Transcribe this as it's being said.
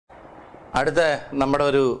അടുത്ത നമ്മുടെ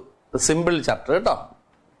ഒരു സിമ്പിൾ ചാപ്റ്റർ കേട്ടോ,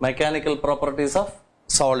 മെക്കാനിക്കൽ പ്രോപ്പർട്ടീസ് ഓഫ്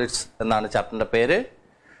സോളിഡ്സ് എന്നാണ് ചാപ്റ്ററിന്റെ പേര്.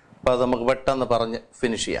 അപ്പോൾ അത് നമുക്ക് പെട്ടെന്ന് പറഞ്ഞ്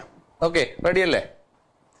ഫിനിഷ് ചെയ്യാം. ഓക്കെ, റെഡി അല്ലേ?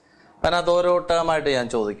 അതിനകത്ത് ഓരോ ടേമായിട്ട് ഞാൻ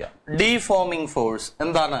ചോദിക്കാം. ഡീഫോമിംഗ് ഫോഴ്സ്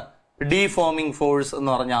എന്താണ്? ഡീഫോമിംഗ് ഫോഴ്സ്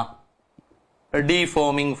എന്ന് പറഞ്ഞാൽ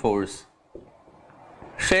ഡീഫോമിംഗ് ഫോഴ്സ്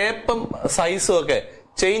ഷേപ്പും സൈസും ഒക്കെ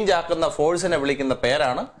ചേഞ്ച് ആക്കുന്ന ഫോഴ്സിനെ വിളിക്കുന്ന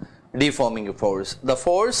പേരാണ് deforming force. The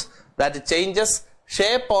force that changes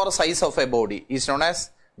shape or size of a body is known as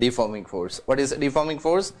deforming force. What is deforming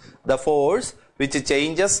force? The force which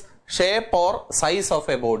changes shape or size of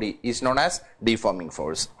a body is known as deforming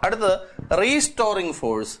force. അടുത്തത് restoring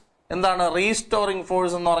force. എന്താണ് restoring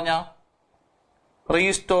force എന്ന് പറഞ്ഞാൽ?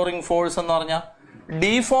 restoring force എന്ന് പറഞ്ഞാൽ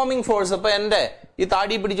deforming force. ഇപ്പൊ എന്റെ ഈ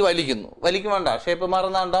താടി പിടിച്ച് വലിക്കുവേണ്ട, ഷേപ്പ്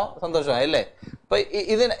മാറുന്നുണ്ടോ, സന്തോഷമായി അല്ലേ? ഇപ്പൊ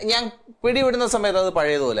ഇതിന് ഞാൻ പിടിവിടുന്ന സമയത്ത് അത്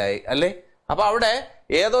പഴയതുപോലെ ആയി അല്ലേ? അപ്പൊ അവിടെ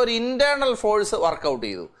ഏതോ ഒരു ഇന്റേണൽ ഫോഴ്സ് വർക്കൗട്ട്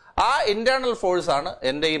ചെയ്തു. ആ ഇന്റേണൽ ഫോഴ്സ് ആണ്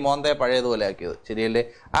എൻ്റെ ഈ മോന്തയെ പഴയതുപോലെ ആക്കിയത്, ശരിയല്ലേ?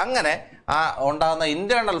 അങ്ങനെ ആ ഉണ്ടാകുന്ന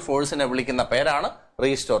ഇന്റേണൽ ഫോഴ്സിനെ വിളിക്കുന്ന പേരാണ്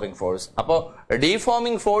റീസ്റ്റോറിംഗ് ഫോഴ്സ്. അപ്പോൾ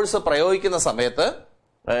ഡീഫോമിംഗ് ഫോഴ്സ് പ്രയോഗിക്കുന്ന സമയത്ത്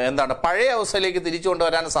എന്താണ്, പഴയ അവസ്ഥയിലേക്ക് തിരിച്ചു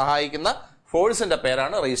കൊണ്ടുവരാൻ സഹായിക്കുന്ന ഫോഴ്സിന്റെ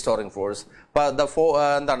പേരാണ് റീസ്റ്റോറിംഗ് ഫോഴ്സ്.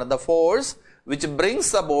 എന്താണ്, the force which brings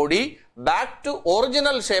the body back to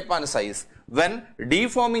original shape and size when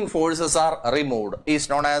deforming forces are removed is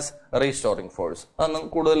known as restoring force. അതൊന്നും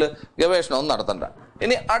കൂടുതൽ ഗവേഷണമൊന്നും നടത്തണ്ട.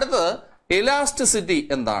 ഇനി അടുത്തത് ഇലാസ്റ്റിസിറ്റി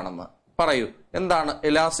എന്താണെന്ന് പറയൂ. എന്താണ്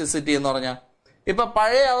ഇലാസ്റ്റിസിറ്റി എന്ന് പറഞ്ഞാൽ? ഇപ്പൊ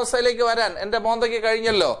പഴയ അവസ്ഥയിലേക്ക് വരാൻ എൻ്റെ മോന്തയ്ക്ക്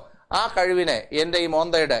കഴിഞ്ഞല്ലോ, ആ കഴിവിനെ എൻ്റെ ഈ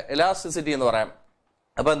മോന്തയുടെ ഇലാസ്റ്റിസിറ്റി എന്ന് പറയാം.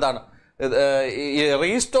 അപ്പൊ എന്താണ്, ഈ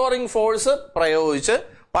റീസ്റ്റോറിംഗ് ഫോഴ്സ് പ്രയോഗിച്ച്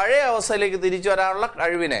പഴയ അവസ്ഥയിലേക്ക് തിരിച്ചു വരാനുള്ള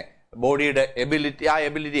കഴിവിനെ, ബോഡിയുടെ എബിലിറ്റി, ആ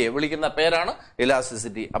എബിലിറ്റിയെ വിളിക്കുന്ന പേരാണ്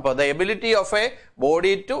ഇലാസ്റ്റിസിറ്റി. അപ്പോൾ the ability of A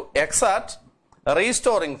body to exert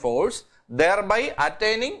restoring force thereby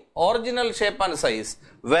attaining original shape and size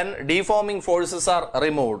when deforming forces are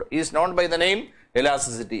removed is known by the name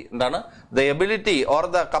elasticity. എന്താണ്? The ability or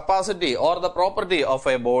the capacity or the property of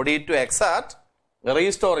a body to exert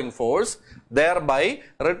restoring force thereby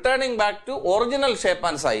returning back to original shape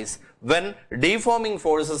and size when deforming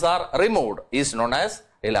forces are removed is known as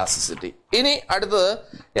elasticity. ഇനി അടുത്തത്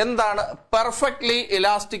എന്താണ് perfectly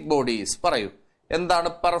elastic bodies? പറയൂ, എന്താണ്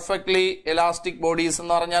perfectly elastic bodies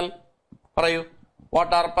എന്ന് പറഞ്ഞാൽ? പറയൂ,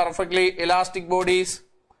 what are perfectly elastic bodies?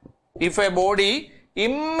 If A body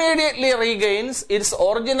immediately regains its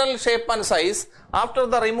original shape and size after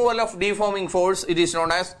the removal of deforming force, it is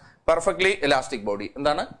known as perfectly elastic body.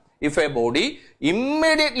 എന്താണ്? If a body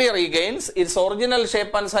immediately regains its original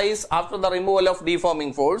shape and size after the removal of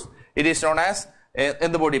deforming force, it is known as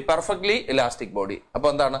എന്ത് body? Perfectly elastic body. അപ്പൊ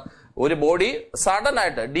എന്താണ്, ഒരു body sudden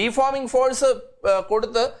ആയിട്ട് deforming force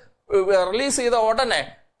കൊടുത്ത് release ചെയ്ത ഉടനെ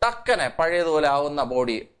ടക്കനെ പഴയതുപോലെ ആവുന്ന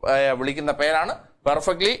ബോഡി വിളിക്കുന്ന പേരാണ്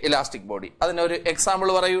പെർഫെക്റ്റ്ലി ഇലാസ്റ്റിക് ബോഡി. അതിനൊരു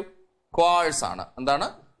എക്സാമ്പിൾ പറയൂ. ക്വാഴ്സ് ആണ്. എന്താണ്?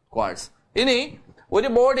 ക്വാഴ്സ്. ഇനി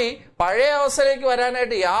ഒരു ബോഡി പഴയ അവസ്ഥയിലേക്ക്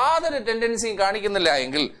വരാനായിട്ട് യാതൊരു ടെൻഡൻസിയും കാണിക്കുന്നില്ല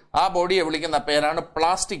എങ്കിൽ ആ ബോഡിയെ വിളിക്കുന്ന പേരാണ്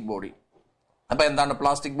പ്ലാസ്റ്റിക് ബോഡി. അപ്പൊ എന്താണ്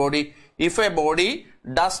plastic body? If a body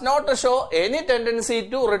does not show any tendency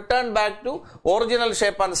to return back to original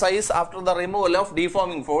shape and size after the removal of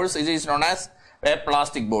deforming force, it is known as a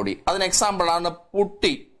plastic body. അതിന് example ആണ്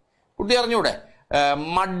putty. Putty അറിഞ്ഞൂടെ?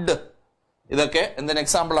 Mud. ഇതൊക്കെ എന്തിന്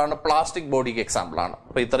example ആണ്? Plastic ബോഡിക്ക് example ആണ്.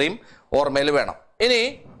 അപ്പൊ ഇത്രയും ഓർമ്മയിൽ വേണം. ഇനി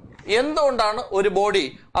എന്തുകൊണ്ടാണ് ഒരു ബോഡി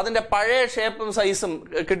അതിന്റെ പഴയ ഷേപ്പും സൈസും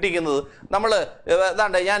കിട്ടിക്കുന്നത്? നമ്മൾ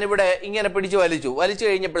ഞാനിവിടെ ഇങ്ങനെ വലിച്ചു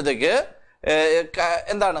കഴിഞ്ഞപ്പോഴത്തേക്ക്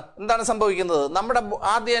എന്താണ് സംഭവിക്കുന്നത്? നമ്മുടെ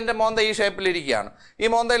ആദ്യം എൻ്റെ മോന്ത ഈ ഷേപ്പിലിരിക്കുകയാണ്. ഈ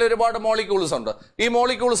മോന്തയിൽ ഒരുപാട് മോളിക്യൂൾസ് ഉണ്ട്. ഈ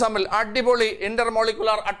മോളിക്യൂൾസ് തമ്മിൽ അടിപൊളി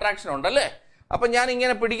ഇന്റർമോളിക്കുലാർ അട്രാക്ഷൻ ഉണ്ട് അല്ലേ? അപ്പൊ ഞാൻ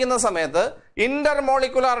ഇങ്ങനെ പിടിക്കുന്ന സമയത്ത്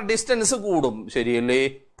ഇന്റർമോളിക്കുലാർ ഡിസ്റ്റൻസ് കൂടും, ശരിയല്ലേ?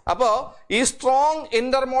 അപ്പോ ഈ strong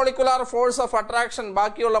intermolecular force of attraction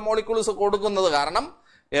ബാക്കിയുള്ള മോളിക്യൂൾസ് കൊടുക്കുന്നത് കാരണം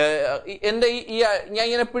എൻ്റെ ഞാൻ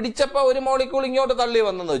ഇങ്ങനെ പിടിച്ചപ്പോ ഒരു മോളിക്യൂൾ ഇങ്ങോട്ട് തള്ളി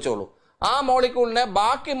വന്നെന്ന് വെച്ചോളൂ. ആ മോളിക്യൂളിനെ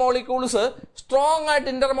ബാക്കി മോളിക്യൂൾസ് സ്ട്രോങ് ആയിട്ട്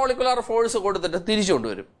ഇന്റർമോളിക്കുലാർ ഫോഴ്സ് കൊടുത്തിട്ട് തിരിച്ചു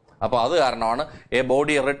കൊണ്ടുവരും. അപ്പൊ അത് കാരണമാണ് A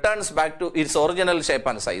body returns back to its original shape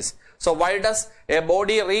and size. So why does A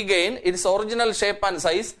body regain its original shape and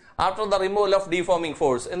size after the removal of deforming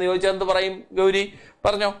force എന്ന് ചോദിച്ചാൽ എന്ത് പറയും ഗൗരി?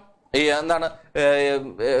 പറഞ്ഞോ. എന്താണ്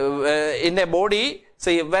in A body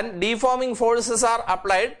when defoaming forces are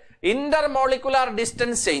applied intermolecular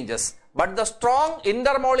distance changes, but the strong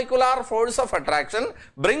intermolecular force of attraction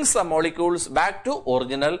brings the molecules back to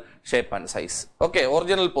original shape and size. Okay,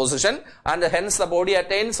 original position, and hence the body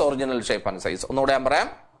attains original shape and size. ഒന്നുകൂടെ ഞാൻ പറയാം.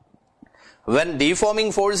 When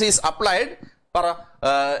deforming force is applied,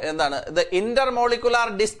 the intermolecular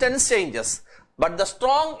distance changes, but the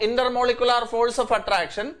strong intermolecular force of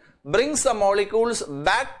attraction brings the molecules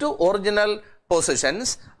back to original positions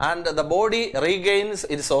and the body regains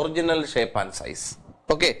its original shape and size.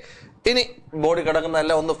 Okay. ഇനി body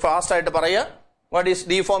കിടക്കുന്നതല്ല ഒന്ന് fast ആയിട്ട് പറയുക. What is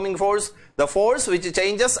deforming force? The force which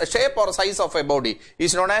changes shape or size of a body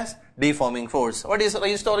is known as deforming force. What is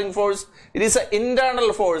restoring force? It is an internal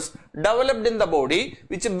force developed in the body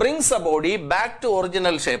which brings the body back to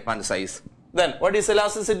original shape and size. Then what is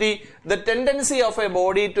elasticity? The tendency of a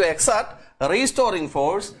body to exert restoring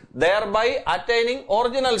force, thereby attaining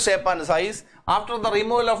original shape and size after the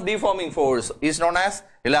removal of deforming force, is known as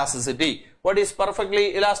elasticity. What is perfectly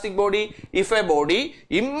elastic body? If a body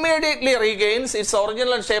immediately regains its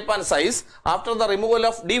original shape and size after the removal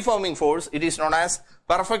of deforming force, it is known as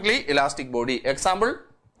perfectly elastic body. Example,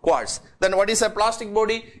 quartz. Then what is a plastic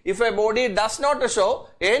body? If a body does not show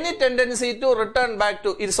any tendency to return back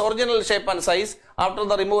to its original shape and size after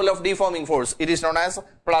the removal of deforming force, it is known as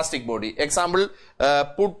plastic body. Example,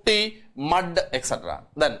 putty, mud, etc.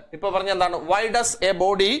 Then why does a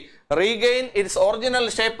body regain its original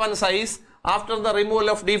shape and size after the removal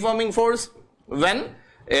of deforming force? When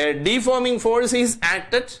a deforming force is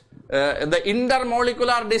acted, the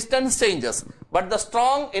intermolecular distance changes, but the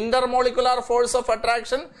strong intermolecular force of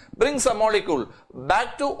attraction brings a molecule back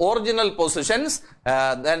to original positions.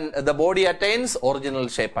 Then the body attains original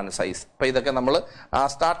shape and size. അപ്പോൾ ഇതൊക്കെ നമ്മൾ ആ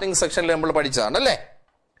starting സെക്ഷനിൽ നമ്മൾ പഠിച്ചതാണ് അല്ലേ.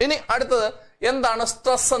 ഇനി അടുത്തത് എന്താണ്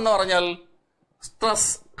സ്ട്രെസ് എന്ന് പറഞ്ഞാൽ? സ്ട്രെസ്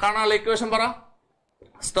കാണാനുള്ള ഇക്വേഷൻ പറ.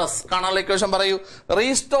 സ്ട്രെസ് കാണാനുള്ള ഇക്വേഷൻ പറയൂ.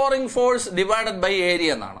 Restoring force divided by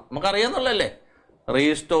area എന്നാണ്. നമുക്കറിയാന്നുള്ളല്ലേ,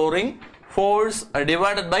 restoring force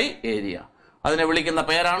divided by area. അതിനെ വിളിക്കുന്ന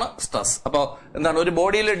പേരാണ് സ്ട്രെസ്. അപ്പോൾ എന്താണ്, ഒരു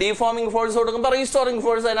ബോഡിയിൽ ഡീഫോമിംഗ് ഫോഴ്സ് കൊടുക്കുമ്പോൾ റീസ്റ്റോറിംഗ്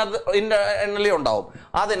ഫോഴ്സ് അതിനകത്ത് ഇന്റർണലി ഉണ്ടാവും.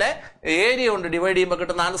 അതിനെ ഏരിയ കൊണ്ട് ഡിവൈഡ് ചെയ്യുമ്പോൾ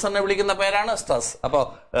കിട്ടുന്ന ആൻസറിനെ വിളിക്കുന്ന പേരാണ് സ്ട്രെസ്. അപ്പോൾ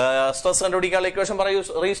സ്ട്രെസ് കണ്ടുപിടിക്കാനുള്ള ഇക്വേഷൻ പറയൂ.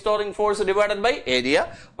 Restoring force divided by area.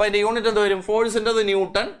 അപ്പോൾ അതിന്റെ യൂണിറ്റ് എന്ത് വരും? ഫോഴ്സിൻ്റെത്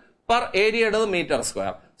newton, per ഏരിയയുടേത് metre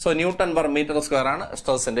square. So newton per metre square ആണ്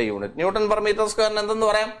സ്ട്രെസിന്റെ യൂണിറ്റ്. ന്യൂട്ടൺ പെർ മീറ്റർ സ്ക്വയറിന് എന്തെന്ന്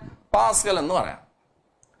പറയാം? പാസ്കൽ എന്ന് പറയാം.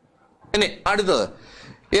 ഇനി അടുത്തത്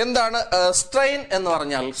എന്താണ് സ്ട്രെയിൻ എന്ന്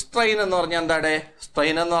പറഞ്ഞാൽ? സ്ട്രെയിൻ എന്ന് പറഞ്ഞാൽ എന്താണ്?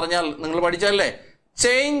 സ്ട്രെയിൻ എന്ന് പറഞ്ഞാൽ നിങ്ങൾ പഠിച്ചല്ലേ,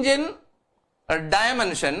 change in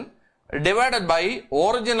dimension divided by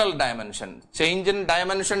original dimension. Change in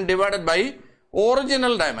dimension divided by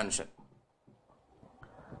original dimension.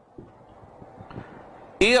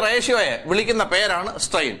 ഈ റേഷ്യോയെ വിളിക്കുന്ന പേരാണ്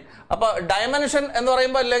സ്ട്രെയിൻ. അപ്പൊ ഡയമെൻഷൻ എന്ന്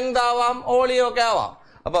പറയുമ്പോൾ ലെങ്ത് ആവാം, ഓളിയോ ഒക്കെ ആവാം.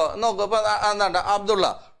 അപ്പൊ നോക്കൂ, ഇപ്പൊ എന്താണ്ട് അബ്ദുള്ള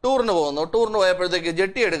ടൂറിന് പോകുന്നു. ടൂറിന് പോയപ്പോഴത്തേക്ക്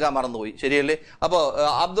ജെട്ടി എടുക്കാൻ മറന്നുപോയി, ശരിയല്ലേ? അപ്പൊ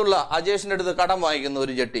അബ്ദുള്ള അജേഷിന്റെ അടുത്ത് കടം വാങ്ങിക്കുന്നു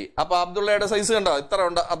ഒരു ജെട്ടി. അപ്പൊ അബ്ദുള്ളയുടെ സൈസ് കണ്ടോ, ഇത്ര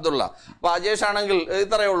ഉണ്ട് അബ്ദുള്ള. അപ്പൊ അജേഷ് ആണെങ്കിൽ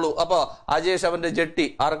ഇത്രയേ ഉള്ളൂ. അപ്പൊ അജേഷ് അവന്റെ ജെട്ടി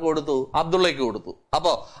ആർക്ക് കൊടുത്തു? അബ്ദുള്ളയ്ക്ക് കൊടുത്തു.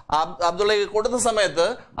 അപ്പൊ അബ്ദുള്ളയ്ക്ക് കൊടുത്ത സമയത്ത്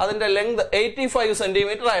അതിന്റെ ലെങ്ത് 85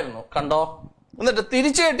 സെന്റിമീറ്റർ ആയിരുന്നു, കണ്ടോ? എന്നിട്ട്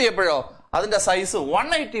തിരിച്ചു കെട്ടിയപ്പോഴോ അതിന്റെ സൈസ്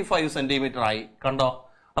 185 സെന്റിമീറ്റർ ആയി, കണ്ടോ?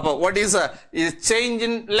 അപ്പൊ what is change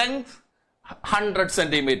in length? 100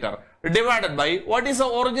 centimetre divided by what is the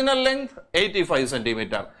original length? 85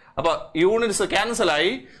 centimeter. അപ്പോൾ യൂണിറ്റ്സ് ക്യാൻസൽ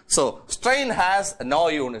ആയി. So strain has no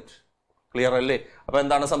unit. Clear അല്ലേ? അപ്പൊ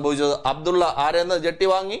എന്താണ് സംഭവിച്ചത്? അബ്ദുള്ള ആരെന്ന് ജെട്ടി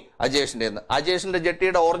വാങ്ങി? അജേഷിന്റെ. അജേഷിന്റെ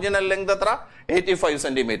ജെട്ടിയുടെ ഒറിജിനൽ ലെങ്ത് എത്ര? 85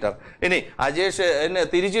 സെന്റിമീറ്റർ. ഇനി അജേഷ്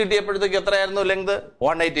തിരിച്ചു കിട്ടിയപ്പോഴത്തേക്ക് എത്രയായിരുന്നു length?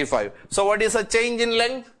 185. So what is A change in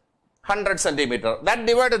length? 100 centimeter. That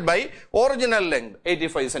divided by original length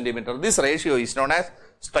 85 centimeter. This ratio is known as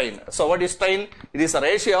strain. So what is strain? It is a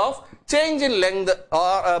ratio of change in length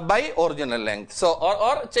or by original length. So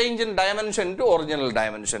or change in dimension to original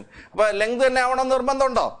dimension. അപ്പോൾ length തന്നെ ആവണം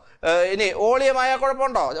നിർബന്ധമുണ്ടോ? ഇനി ഓളിയമായ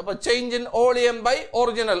കുഴപ്പമുണ്ടോ? അപ്പൊ change in ഓളിയം by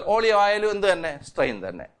original. ഓളിയം ആയാലും എന്ത് തന്നെ? Strain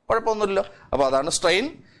തന്നെ, കുഴപ്പമൊന്നുമില്ലല്ലോ. അപ്പൊ അതാണ് സ്ട്രെയിൻ.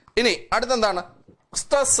 ഇനി അടുത്തെന്താണ്?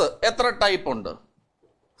 സ്ട്രെസ് എത്ര ടൈപ്പ് ഉണ്ട്?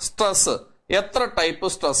 സ്ട്രെസ് എത്ര ടൈപ്പ്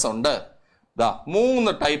സ്ട്രെസ് ഉണ്ട്?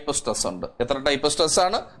 3 ടൈപ്പ് സ്ട്രെസ് ഉണ്ട്. എത്ര ടൈപ്പ് സ്ട്രെസ്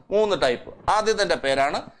ആണ്? 3 ടൈപ്പ്. ആദ്യത്തെ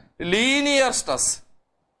പേരാണ് ലീനിയർ സ്ട്രെസ്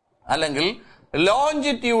അല്ലെങ്കിൽ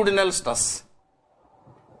ലോഞ്ചിറ്റ്യൂഡിനൽ സ്ട്രെസ്.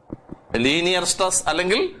 ലീനിയർ സ്ട്രെസ്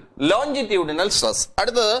അല്ലെങ്കിൽ ലോഞ്ചിറ്റ്യൂഡിനൽ സ്ട്രെസ്.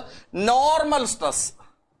 അടുത്തത് normal stress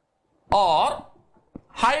or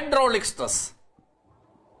hydraulic stress.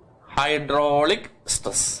 Hydraulic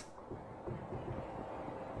stress.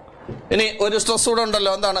 ഇനി ഒരു സ്ട്രെസ് കൂടെ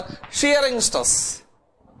ഉണ്ടല്ലോ, എന്താണ്? Shearing stress.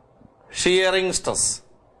 Shearing stress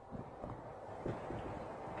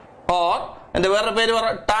or എന്റെ വേറെ പേര് പറ,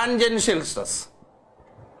 ടാൻജൻഷ്യൽ സ്ട്രെസ്.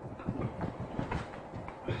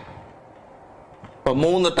 ഇപ്പൊ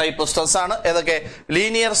 3 ടൈപ്പ് സ്ട്രെസ് ആണ്. ഏതൊക്കെ?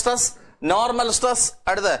 ലീനിയർ സ്ട്രെസ്, നോർമൽ സ്ട്രെസ്,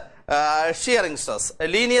 അടുത്ത ഷിയറിംഗ് സ്ട്രെസ്.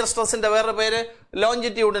 ലീനിയർ സ്ട്രെസിന്റെ വേറെ പേര്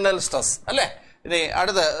ലോഞ്ചിറ്റ്യൂഡിനൽ സ്ട്രെസ് അല്ലെ? ഇനി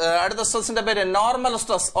അടുത്ത സ്ട്രെസിന്റെ പേര് normal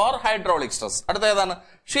stress or hydraulic stress. അടുത്ത ഏതാണ്?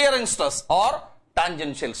 Shearing stress or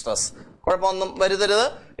tangential stress. കുഴപ്പമൊന്നും വരുത്തരുത്.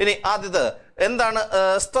 ഇനി ആദ്യത്തെ എന്താണ്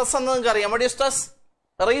സ്ട്രെസ് എന്ന് നിങ്ങൾക്ക് അറിയാം. What is stress?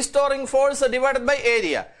 Restoring force divided by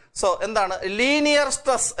area. So എന്താണ് ലീനിയർ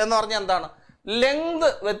സ്ട്രെസ് എന്ന് പറഞ്ഞാൽ എന്താണ്? ലെങ്ത്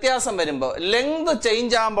വ്യത്യാസം വരുമ്പോൾ, ലെങ്ത്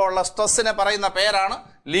ചേഞ്ച് ആകുമ്പോൾ ഉള്ള സ്ട്രെസ്സിനെ പറയുന്ന പേരാണ്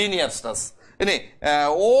ലീനിയർ സ്ട്രെസ്. ഇനി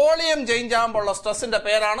വോളിയം ചേഞ്ച് ആകുമ്പോൾ ഉള്ള സ്ട്രെസ്സിന്റെ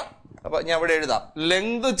പേരാണ്, അപ്പൊ ഞാൻ ഇവിടെ എഴുതാം,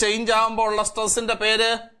 ലെങ്ത് ചേഞ്ച് ആകുമ്പോൾ ഉള്ള സ്ട്രെസ്സിന്റെ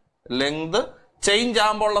പേര്, ലെങ്ത് ചേഞ്ച്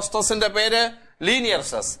ആകുമ്പോൾ ഉള്ള സ്ട്രെസ്സിന്റെ പേര് ലീനിയർ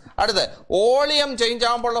സ്ട്രെസ്. അടുത്ത് വോളിയം ചേഞ്ച്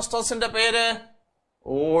ആകുമ്പോൾ ഉള്ള സ്ട്രെസ്സിന്റെ പേര്,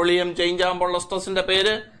 വോളിയം ചേഞ്ച് ആകുമ്പോൾ ഉള്ള സ്ട്രെസ്സിന്റെ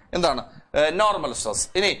പേര് എന്താണ്? Normal stress.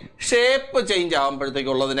 ഇനി ഷേപ്പ് ചേഞ്ച്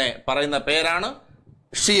ആകുമ്പോഴത്തേക്കുള്ളതിനെ പറയുന്ന പേരാണ്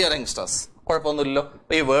ഷിയറിംഗ് സ്ട്രെസ്. കുഴപ്പമൊന്നുമില്ലല്ലോ.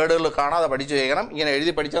 ഈ വേർഡുകൾ കാണാതെ പഠിച്ചു ചെയ്യണം, ഇങ്ങനെ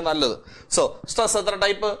എഴുതി പഠിച്ചാൽ നല്ലത്. സോ സ്ട്രെസ് എത്ര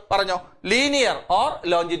ടൈപ്പ് പറഞ്ഞോ? ലീനിയർ ഓർ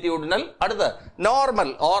ലോഞ്ചിറ്റ്യൂഡിനൽ, അടുത്ത് നോർമൽ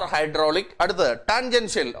ഓർ ഹൈഡ്രോളിക്, അടുത്ത്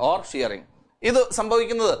ടാൻജൻഷ്യൽ ഓർ ഷിയറിംഗ്. ഇത്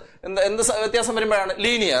സംഭവിക്കുന്നത് എന്ത് വ്യത്യാസം വരുമ്പോഴാണ്?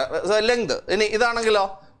 Linear length. ഇനി ഇതാണെങ്കിലോ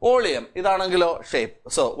volume, ഇതാണെങ്കിലോ shape.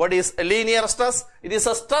 So what is linear stress? It is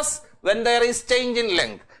A stress when there is change in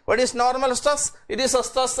length. What is normal stress? It is a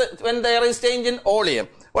stress when there is change in volume.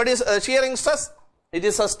 What is shearing stress? It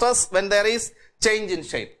is a stress when there is change in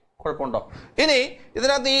shape. കുഴപ്പമുണ്ടോ? ഇനി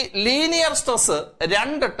ഇതിനകത്ത് ഈ linear stress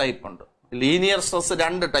രണ്ട് type ഉണ്ട്. Linear stress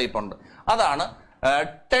രണ്ട് type ഉണ്ട്. അതാണ്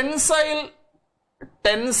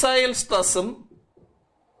tensile സ്ട്രെസ്സും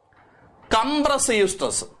കംപ്രസീവ്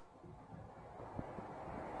സ്ട്രെസ്സും.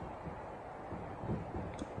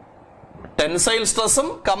 ടെൻസൈൽ സ്ട്രെസ്സും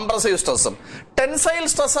കംപ്രസീവ് സ്ട്രെസ്സും. ടെൻസൈൽ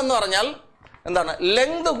സ്ട്രെസ് എന്ന് പറഞ്ഞാൽ എന്താണ്?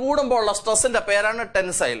 ലെങ്ത് കൂടുമ്പോൾ ഉള്ള സ്ട്രെസ്സിന്റെ പേരാണ്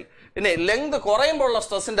ടെൻസൈൽ. ഇനി ലെങ്ത് കുറയുമ്പോൾ ഉള്ള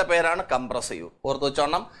സ്ട്രെസ്സിന്റെ പേരാണ് കംപ്രസീവ്. ഓർത്ത്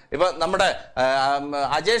വെച്ചോണം. ഇപ്പൊ നമ്മുടെ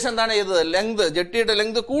അജേഷ് എന്താണ് ചെയ്തത്? ലെങ്ത്, ജെട്ടിയുടെ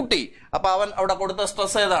ലെങ്ത് കൂട്ടി. അപ്പൊ അവൻ അവിടെ കൊടുത്ത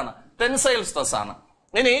സ്ട്രെസ് ഏതാണ്? ടെൻസൈൽ സ്ട്രെസ് ആണ്.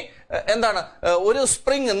 ഇനി എന്താണ്? ഒരു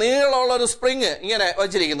സ്പ്രിങ്, നീളമുള്ള ഒരു സ്പ്രിങ് ഇങ്ങനെ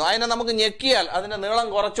വെച്ചിരിക്കുന്നു, അതിനെ നമുക്ക് ഞെക്കിയാൽ അതിന്റെ നീളം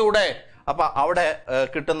കുറച്ചുകൂടെ. അപ്പൊ അവിടെ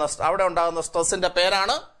അവിടെ ഉണ്ടാകുന്ന സ്ട്രെസ്സിന്റെ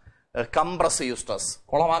പേരാണ് കംപ്രസീവ് സ്ട്രെസ്.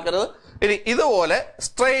 കുളമാക്കരുത്. ഇനി ഇതുപോലെ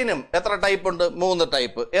സ്ട്രെയിനും എത്ര ടൈപ്പ് ഉണ്ട്? 3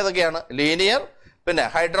 ടൈപ്പ്. ഏതൊക്കെയാണ്? ലീനിയർ, പിന്നെ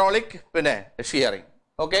ഹൈഡ്രോളിക്, പിന്നെ ഷിയറിംഗ്.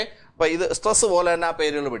 ഓക്കെ. അപ്പൊ ഇത് സ്ട്രെസ് പോലെ തന്നെ ആ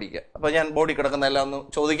പേരുകൾ പിടിക്കുക. അപ്പൊ ഞാൻ ബോഡി കിടക്കുന്ന എല്ലാം ഒന്ന്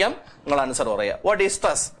ചോദിക്കാം, നിങ്ങൾ ആൻസർ പറയാം. What is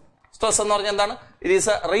stress? സ്ട്രെസ് എന്ന് പറഞ്ഞാൽ എന്താണ്? It is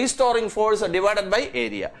A restoring force divided by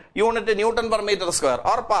area. Unit newton per metre square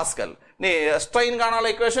or Pascal. ഇനി സ്ട്രെയിൻ കാണാനുള്ള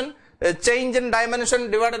equation change in dimension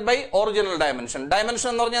divided by original dimension. Dimension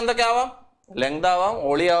എന്ന് പറഞ്ഞാൽ എന്തൊക്കെ ആവാം? ലെങ്ത് ആവാം,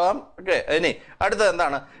 വോളി ആവാം. ഓക്കെ. ഇനി അടുത്തത്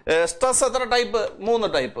എന്താണ്? സ്ട്രെസ് എത്ര ടൈപ്പ്? 3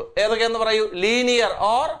 ടൈപ്പ്. ഏതൊക്കെയെന്ന് പറയൂ? Linear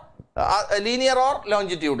or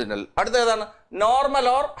longitudinal. അടുത്ത ഏതാണ്? Normal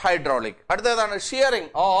or hydraulic. അടുത്ത ഏതാണ്?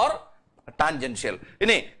 Shearing or tangential.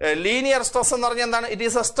 ഇനി ലീനിയർ സ്ട്രെസ് എന്ന് പറഞ്ഞാൽ എന്താണ്? It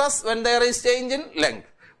is A stress when there is change in length.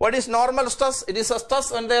 What is normal stress? It is a stress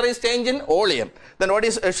when there is change in volume. Then what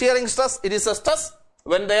is shearing stress? It is a stress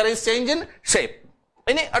when there is change in shape.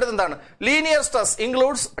 ഇനി അടുത്തെന്താണ്? Linear stress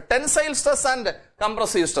includes tensile stress and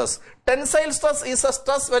compressive stress. Tensile stress is A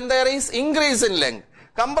stress when there is increase in length.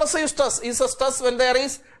 Compressive stress is a stress when there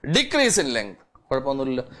is decrease in length.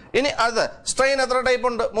 കുഴപ്പമൊന്നുമില്ല. ഇനി അടുത്ത strain എത്ര type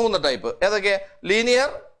ഉണ്ട്? 3 type. ഏതൊക്കെ? Linear,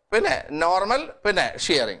 പിന്നെ normal, പിന്നെ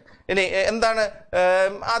shearing. ഇനി എന്താണ്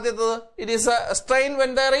ആദ്യത്തത്? It is A strain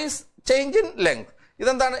when there is change in length.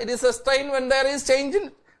 ഇതെന്താണ്? It is A strain when there is change in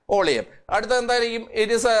volume. അടുത്ത എന്തായിരിക്കും?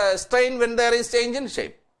 It is A strain when there is change in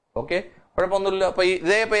shape. Okay. കുഴപ്പമൊന്നുമില്ല. അപ്പൊ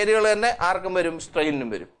ഇതേ പേരുകൾ തന്നെ ആർക്കും വരും, സ്ട്രെയിനും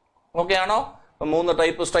വരും. ഓക്കെ ആണോ? 3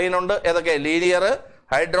 ടൈപ്പ് സ്ട്രെയിൻ ഉണ്ട്. ഏതൊക്കെ? ലീനിയർ,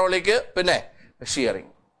 ഹൈഡ്രോളിക്, പിന്നെ ഷിയറിംഗ്.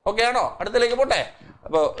 ഓക്കെ ആണോ? അടുത്തിലേക്ക് പോട്ടെ.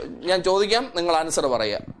 അപ്പോൾ ഞാൻ ചോദിക്കാം, നിങ്ങൾ ആൻസർ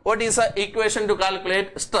പറയുക. What is A equation two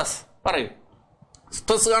calculate stress? പറയൂ.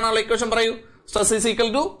 സ്ട്രെസ് കാണാനുള്ള ഇക്വേഷൻ പറയൂ. Stress is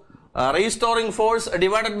equal to restoring force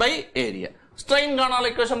divided by area. Strain കാണാനുള്ള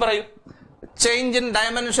ഇക്വേഷൻ പറയൂ. Change in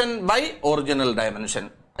dimension by original dimension.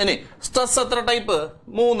 ഇനി സ്ട്രെസ് എത്ര ടൈപ്പ്?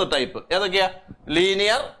 3 ടൈപ്പ്. ഏതൊക്കെയാ?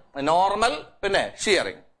 ലീനിയർ, നോർമൽ, പിന്നെ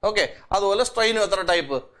shearing. Okay. അതുപോലെ സ്ട്രെയിനും എത്ര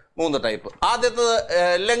ടൈപ്പ്? 3 ടൈപ്പ്. ആദ്യത്തത്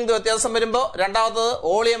ലെങ്ത് വ്യത്യാസം വരുമ്പോൾ, രണ്ടാമത്തത്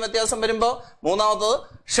വോളിയം വ്യത്യാസം വരുമ്പോൾ, മൂന്നാമത്തത്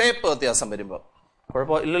ഷേപ്പ് വ്യത്യാസം വരുമ്പോൾ.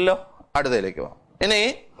 കുഴപ്പമില്ലല്ലോ. അടുത്തതിലേക്ക് പോകാം. ഇനി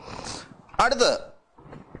അടുത്ത്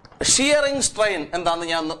ഷിയറിംഗ് സ്ട്രെയിൻ എന്താണെന്ന്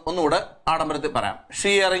ഞാൻ ഒന്നുകൂടെ ആഡംബരത്തിൽ പറയാം.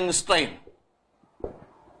 Shearing strain.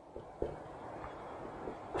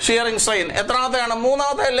 Shearing strain എത്രാമത്തെയാണ്?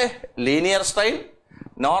 3ാമത്തെ അല്ലേ? ലീനിയർ സ്ട്രെയിൻ,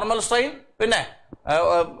 നോർമൽ സ്ട്രെയിൻ, പിന്നെ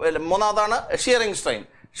 3ാമതാണ് ഷിയറിംഗ് സ്ട്രെയിൻ.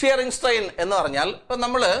 ഷിയറിംഗ് സ്ട്രെയിൻ എന്ന് പറഞ്ഞാൽ ഇപ്പൊ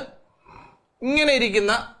നമ്മൾ ഇങ്ങനെ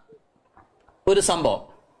ഇരിക്കുന്ന ഒരു സംഭവം,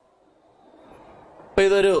 ഇപ്പൊ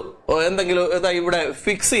ഇതൊരു എന്തെങ്കിലും ഇവിടെ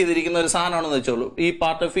ഫിക്സ് ചെയ്തിരിക്കുന്ന ഒരു സാധനമാണെന്ന് വെച്ചോളൂ. ഈ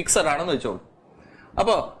പാർട്ട് ഫിക്സഡ് ആണെന്ന് വെച്ചോളൂ.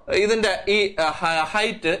 അപ്പോൾ ഇതിന്റെ ഈ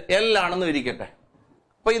ഹൈറ്റ് L ആണെന്ന് ഇരിക്കട്ടെ.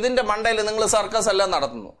 അപ്പൊ ഇതിന്റെ മണ്ടയിൽ നിങ്ങൾ സർക്കസ് എല്ലാം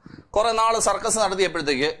നടത്തുന്നു. കുറെ നാൾ സർക്കസ്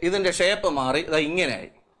നടത്തിയപ്പോഴത്തേക്ക് ഇതിന്റെ ഷേപ്പ് മാറി ഇങ്ങനെയായി.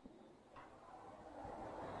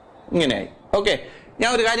 ഓക്കെ. ഞാൻ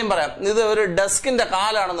ഒരു കാര്യം പറയാം. ഇത് ഒരു ഡെസ്കിന്റെ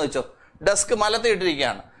കാലാണെന്ന് വെച്ചോ. ഡെസ്ക്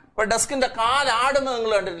മലത്തിയിട്ടിരിക്കുകയാണ്. ഇപ്പൊ ഡെസ്കിന്റെ കാല് ആടുന്നത്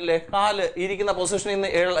നിങ്ങൾ കണ്ടിട്ടില്ലേ? കാല് ഇരിക്കുന്ന പൊസിഷനിൽ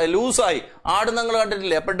നിന്ന് ലൂസായി ആടുന്ന നിങ്ങൾ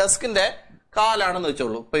കണ്ടിട്ടില്ലേ? അപ്പൊ ഡെസ്കിന്റെ കാലാണെന്ന്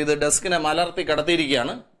വെച്ചോളൂ. ഇപ്പൊ ഇത് ഡെസ്കിനെ മലർത്തി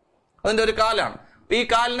കിടത്തിയിരിക്കുകയാണ്, അതിന്റെ ഒരു കാലാണ്. അപ്പൊ ഈ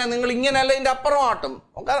കാലിനെ നിങ്ങൾ ഇങ്ങനെയല്ല ഇതിന്റെ അപ്പുറം ആട്ടും,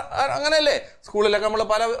 അങ്ങനെയല്ലേ? സ്കൂളിലൊക്കെ നമ്മൾ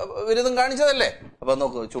പല വിരുദ്ധം കാണിച്ചതല്ലേ? അപ്പൊ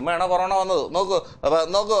നോക്കൂ, ചുമ്മയാണോ കൊറോണ വന്നത്?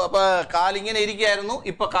 നോക്കൂ അപ്പൊ കാലിങ്ങനെ ഇരിക്കുകയായിരുന്നു,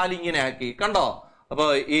 ഇപ്പൊ കാലിങ്ങനെ ആക്കി, കണ്ടോ? അപ്പൊ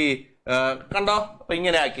ഈ കണ്ടോ? അപ്പൊ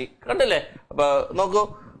ഇങ്ങനെ ആക്കി, കണ്ടില്ലേ? അപ്പൊ നോക്കൂ,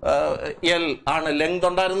 എൽ ആണ് ലെങ്ത്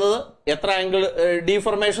ഉണ്ടായിരുന്നത്. എത്ര ആംഗിൾ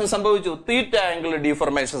ഡീഫോർമേഷൻ സംഭവിച്ചു? തീറ്റ ആംഗിൾ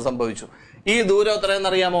ഡീഫോർമേഷൻ സംഭവിച്ചു. ഈ ദൂരം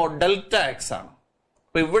എത്രയെന്നറിയാമോ? ഡെൽറ്റ എക്സ് ആണ്.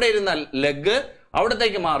 അപ്പൊ ഇവിടെ ഇരുന്ന ലെഗ്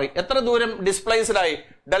അവിടത്തേക്ക് മാറി. എത്ര ദൂരം ഡിസ്പ്ലേസ്ഡ് ആയി?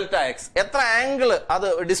 Delta X. എത്ര ആംഗിൾ അത്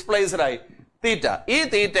ഡിസ്പ്ലേസ്ഡ് ആയി? തീറ്റ. ഈ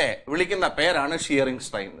തീറ്റയെ വിളിക്കുന്ന പേരാണ് ഷിയറിംഗ്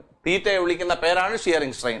സ്ട്രെയിൻ. തീറ്റയെ വിളിക്കുന്ന പേരാണ്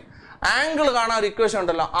ഷിയറിംഗ് സ്ട്രെയിൻ. ആംഗിൾ കാണാൻ ഒരു ഇക്വേഷൻ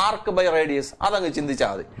ഉണ്ടല്ലോ, ആർക്ക് ബൈ റേഡിയസ്, അതങ്ങ്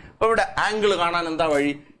ചിന്തിച്ചാൽ മതി. അപ്പൊ ഇവിടെ ആംഗിൾ കാണാൻ എന്താ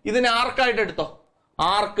വഴി? ഇതിനെ ആർക്കായിട്ട് എടുത്തോ,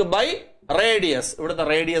 ആർക്ക് ബൈ റേഡിയസ്. ഇവിടുത്തെ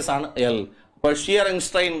റേഡിയസ് ആണ് എൽ. അപ്പൊ ഷിയറിംഗ്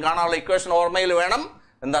സ്ട്രെയിൻ കാണാനുള്ള ഇക്വേഷൻ ഓർമ്മയിൽ വേണം.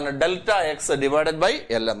 എന്താണ്? Delta X divided by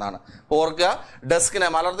L എന്നാണ്. ഓർക്കുക, ഡെസ്കിനെ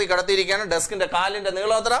മലർത്തി കിടത്തിയിരിക്കുകയാണ്. ഡെസ്കിന്റെ കാലിന്റെ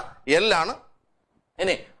നീളം എത്ര? എൽ ആണ്.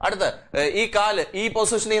 ഇനി അടുത്ത് ഈ കാല് ഈ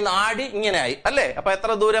പൊസിഷനിൽ നിന്ന് ആടി ഇങ്ങനെ ആയി അല്ലേ? അപ്പൊ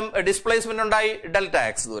എത്ര ദൂരം ഡിസ്പ്ലേസ്മെന്റ് ഉണ്ടായി? ഡെൽറ്റ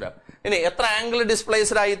എക്സ് ദൂരം. ഇനി എത്ര ആംഗിൾ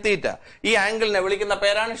ഡിസ്പ്ലേസ്ഡ് ആയി? തീറ്റ. ഈ ആംഗിളിനെ വിളിക്കുന്ന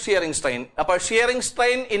പേരാണ് ഷിയറിംഗ് സ്ട്രെയിൻ. അപ്പൊ shearing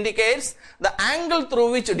strain indicates the angle through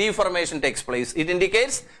which deformation takes place. It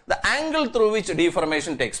indicates the angle through which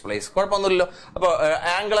deformation takes place. കുഴപ്പമൊന്നുമില്ലല്ലോ. അപ്പൊ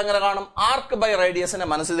ആംഗിൾ എങ്ങനെ കാണും? ആർക്ക് ബൈ റേഡിയസിനെ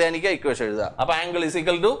മനസ്സിൽ ധ്യാനിക്കുക, ഇക്വേഷൻ എഴുതുക. അപ്പൊ angle is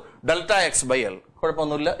equal to delta X by L.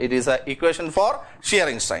 കുഴപ്പമൊന്നുമില്ല. It is A equation for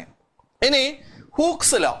shearing strain. ഇനി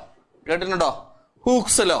ഹൂക്സ് ലോ കേട്ടിട്ടുണ്ടോ?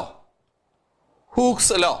 ഹൂക്സ്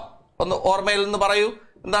ലോ ഒന്ന് ഓർമ്മയിൽ നിന്ന് പറയൂ.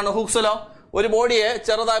 എന്താണ് ഹൂക്സ് ലോ? ഒരു ബോഡിയെ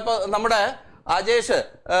ചെറുതായപ്പോ നമ്മുടെ അജേഷ്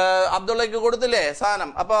അബ്ദുള്ളക്ക് കൊടുത്തില്ലേ സാധനം?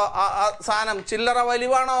 അപ്പൊ ആ സാധനം ചില്ലറ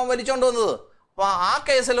വലിവാണോ അവൻ വലിച്ചോണ്ട് വന്നത്? അപ്പൊ ആ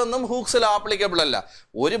കേസിലൊന്നും ഹൂക്സ് ലോ ആപ്ലിക്കബിൾ അല്ല.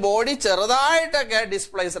 ഒരു ബോഡി ചെറുതായിട്ടൊക്കെ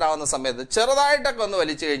ഡിസ്പ്ലേസ്ഡ് ആവുന്ന സമയത്ത് ചെറുതായിട്ടൊക്കെ ഒന്ന്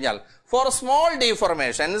വലിച്ചു കഴിഞ്ഞാൽ, ഫോർ സ്മോൾ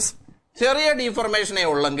ഡീഫോർമേഷൻസ്, ചെറിയ ഡീഫോർമേഷനേ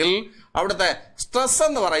ഉള്ളെങ്കിൽ അവിടുത്തെ സ്ട്രെസ്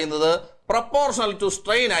എന്ന് പറയുന്നത് പ്രൊപ്പോർഷണൽ ടു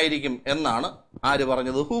സ്ട്രെയിൻ ആയിരിക്കും എന്നാണ് ആര്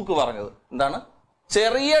പറഞ്ഞത്? ഹൂക്ക് പറഞ്ഞത്. എന്താണ്?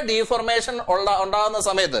 ചെറിയ ഡീഫോർമേഷൻ ഉണ്ടാകുന്ന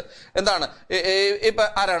സമയത്ത് എന്താണ്? ഇപ്പൊ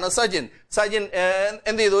ആരാണ്? സജിൻ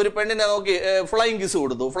എന്ത് ചെയ്തു? ഒരു പെണ്ണിനെ നോക്കി ഫ്ലൈങ് കിസ്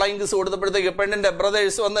കൊടുത്തു. ഫ്ലൈങ് കിസ് കൊടുത്തപ്പോഴത്തേക്ക് പെണ്ണിന്റെ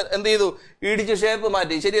ബ്രദേഴ്സ് വന്ന് എന്ത് ചെയ്തു? ഇടിച്ച് ഷേപ്പ്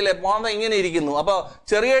മാറ്റി. ശരിയല്ലേ? മോന്ത ഇങ്ങനെ ഇരിക്കുന്നു. അപ്പൊ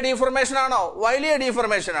ചെറിയ ഡീഫോർമേഷൻ ആണോ? വലിയ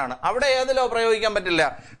ഡീഫോർമേഷൻ ആണ്. അവിടെ ഏത് ലോ പ്രയോഗിക്കാൻ പറ്റില്ല?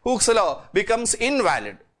 Hooke's law becomes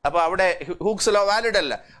invalid. അപ്പൊ അവിടെ ഹൂക്സ് ലോ വാലിഡ്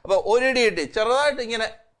അല്ല. അപ്പൊ ഒരിടിയിട്ട് ചെറുതായിട്ട് ഇങ്ങനെ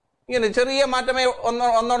ചെറിയ മാറ്റമേ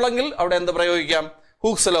ഒന്നുള്ളെങ്കിൽ അവിടെ എന്ത് പ്രയോഗിക്കാം?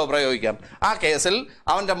 ഹൂക്സ് ലോ പ്രയോഗിക്കാം. ആ കേസിൽ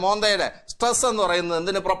അവന്റെ മോന്തയുടെ സ്ട്രെസ് എന്ന് പറയുന്നത്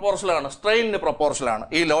എന്തിന് പ്രൊപ്പോർഷലാണ്? സ്ട്രെയിനിന് പ്രൊപ്പോർഷലാണ്.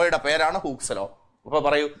 ഈ ലോയുടെ പേരാണ് ഹൂക്സ് ലോ. അപ്പൊ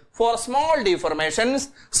പറയൂ, four small ഡീഫോർമേഷൻസ്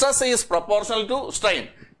stress is proportional to strain.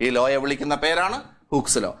 ഈ ലോയെ വിളിക്കുന്ന പേരാണ്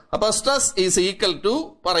ഹൂക്സ് ലോ. അപ്പൊ സ്ട്രെസ് ഈസ് ഈക്വൽ ടു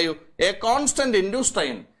പറയൂ A constant into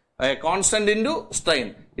strain. Constant into strain.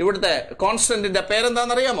 ഇവിടുത്തെ കോൺസ്റ്റന്റിന്റെ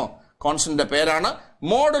പേരെന്താണെന്നറിയാമോ? കോൺസ്റ്റന്റിന്റെ പേരാണ്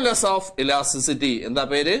മോഡുലസ് ഓഫ് ഇലാസ്റ്റിസിറ്റി. എന്താ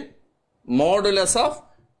പേര്? Modulus of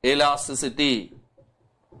elasticity.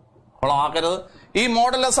 ആക്കരുത്. ഈ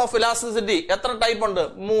മോഡുലസ് ഓഫ് ഇലാസ്റ്റിസിറ്റി എത്ര ടൈപ്പ് ഉണ്ട്?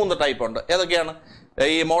 3 ടൈപ്പ് ഉണ്ട്. ഏതൊക്കെയാണ്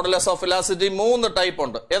ഈ മോഡുലസ് ഓഫ് ഇലാസ്റ്റിസിറ്റി? 3 ടൈപ്പ്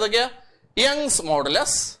ഉണ്ട്. ഏതൊക്കെയാ? Young's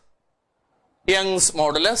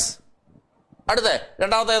modulus. അടുത്ത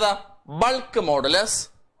രണ്ടാമത്തെ ഏതാ? Bulk modulus.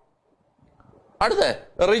 അടുത്ത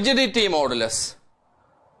rigidity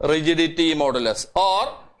modulus or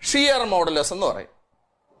shear modulus എന്ന് പറയും.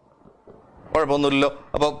 കുഴപ്പമൊന്നുമില്ലല്ലോ.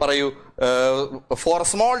 അപ്പൊ പറയൂ, four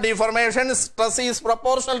small deformation stress is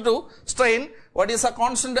proportional to strain. What is A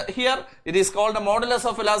constant here? It is called modulus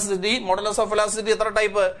of elasticity. Modulus of elasticity എത്ര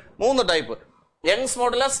type? 3 type. Young's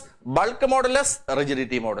modulus, bulk modulus,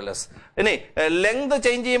 rigidity modulus. ഇനി length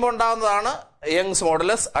change ചെയ്യുമ്പോൾ ഉണ്ടാകുന്നതാണ് Young's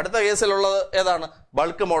modulus. അടുത്ത കേസിലുള്ളത് ഏതാണ്?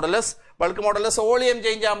 Bulk modulus. Volume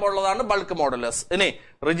change ആകുമ്പോൾ ഉള്ളതാണ് bulk modulus. ഇനി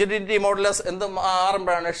rigidity modulus എന്ത്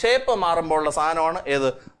മാറുമ്പോഴാണ്? ഷേപ്പ് മാറുമ്പോൾ ഉള്ള സാധനമാണ് ഏത്?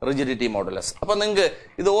 Rigidity modulus. അപ്പൊ നിങ്ങൾക്ക്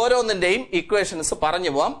ഇത് ഓരോന്നിന്റെയും ഇക്വേഷൻസ്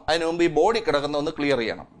പറഞ്ഞു പോവാം. അതിനു മുമ്പ് ഈ ബോഡി കിടക്കുന്ന ഒന്ന് ക്ലിയർ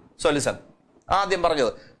ചെയ്യണം. സൊല്യൂഷൻ ആദ്യം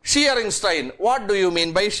പറഞ്ഞത് shearing strain. What do you mean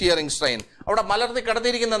by shearing strain? അവിടെ മലർത്തി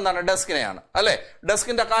കിടത്തിയിരിക്കുന്ന എന്താണ്? ഡെസ്കിനെയാണ് അല്ലെ?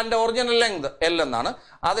 ഡെസ്കിന്റെ കാലിന്റെ ഒറിജിനൽ ലെങ്ത് എൽ എന്നാണ്.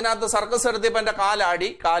 അതിനകത്ത് സർക്കസ് എടുത്തിയപ്പോ എന്റെ കാലാടി,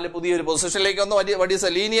 കാല് പുതിയൊരു പൊസിഷനിലേക്ക് വന്നു. What is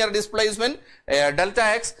A linear displacement? Delta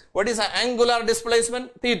X. What is A angular displacement?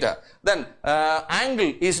 Theta. Then angle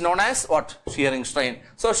is known as what? Shearing strain.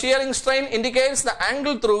 So shearing strain indicates the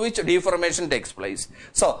angle through which deformation takes place.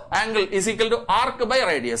 So angle is equal to arc by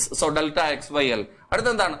radius. So delta X by L.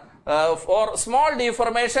 അടുത്തെന്താണ്? For small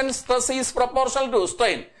deformation, stress is proportional to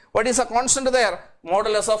strain. What is a constant there?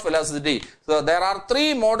 Modulus of elasticity. So there are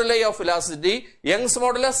 3 moduli of elasticity: Young's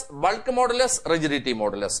modulus, bulk modulus, rigidity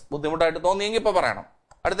modulus. ബുദ്ധിമുട്ടായിട്ട് തോന്നിയെങ്കിൽ ഇപ്പൊ പറയണം.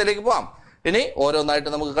 അടുത്തേക്ക് പോവാം. ഇനി ഓരോന്നായിട്ട്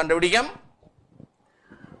നമുക്ക് കണ്ടുപിടിക്കാം.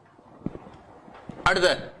 അടുത്ത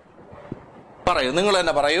പറയൂ, നിങ്ങൾ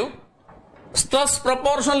തന്നെ പറയൂ. സ്ട്രെസ്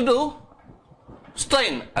പ്രൊപ്പോർഷണൽ ടു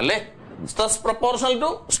സ്ട്രെയിൻ അല്ലേ? Stress proportional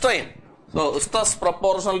to strain. So stress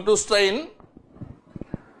proportional to strain,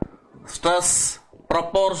 stress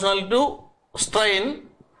proportional to strain,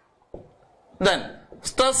 then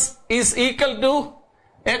stress is equal to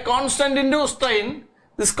a constant into strain.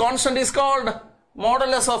 This constant is called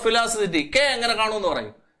modulus of elasticity. K എങ്ങനെ കാണുമെന്ന്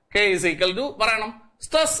പറയും? K is equal to പറയണം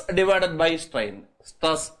stress divided by strain.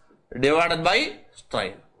 Stress divided by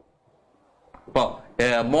strain. അപ്പോൾ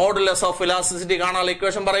modulus of elasticity കാണാനുള്ള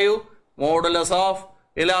equation പറയൂ. Modulus of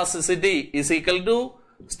elasticity is equal to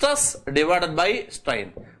stress divided by strain.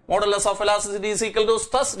 Modulus of elasticity is equal to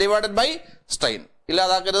stress divided by strain.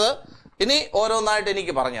 ഇല്ലാതാക്കരുത്. ഇനി ഓരോന്നായിട്ട്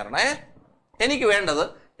എനിക്ക് പറഞ്ഞു തരണേ. എനിക്ക് വേണ്ടത്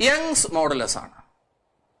യങ്സ് മോഡുലസ് ആണ്.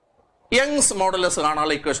 യങ്സ് മോഡുലസ്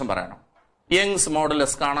കാണാനുള്ള ഇക്വേഷൻ പറയണം. യങ്സ്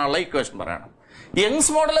മോഡുലസ് കാണാനുള്ള ഇക്വേഷൻ പറയണം.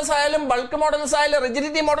 യങ്സ് മോഡുലസ് ആയാലും ബൾക്ക് മോഡുലസ് ആയാലും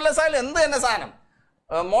റിജിഡിറ്റി മോഡുലസ് ആയാലും എന്ത് തന്നെ സാധനം,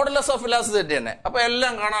 മോഡുലസ് ഓഫ് ഇലാസ്റ്റിസിറ്റി തന്നെ. അപ്പൊ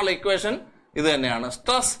എല്ലാം കാണാനുള്ള ഇക്വേഷൻ ഇത് തന്നെയാണ്,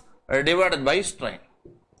 സ്ട്രെസ് ഡിവൈഡഡ് ബൈ സ്ട്രെയിൻ.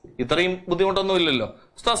 ഇത്രയും ബുദ്ധിമുട്ടൊന്നും ഇല്ലല്ലോ.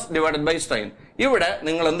 Stress divided by strain. ഇവിടെ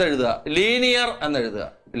നിങ്ങൾ എന്ത് എഴുതുക? ലീനിയർ എന്ന് എഴുതുക.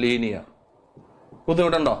 ലീനിയർ.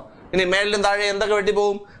 ബുദ്ധിമുട്ടുണ്ടോ? ഇനി മേലിലും താഴെ എന്തൊക്കെ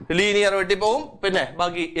വെട്ടിപ്പോവും? ലീനിയർ വെട്ടിപ്പോവും, പിന്നെ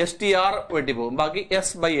ബാക്കി STR വെട്ടിപ്പോവും, ബാക്കി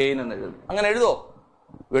S/A എന്ന് എഴുതും. അങ്ങനെ എഴുതോ?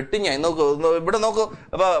 വെട്ടിഞ്ഞ നോക്കൂ, ഇവിടെ നോക്കൂ.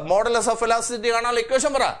 അപ്പൊ മോഡുലസ് ഓഫ് ഇലാസ്റ്റിസിറ്റി കാണാനുള്ള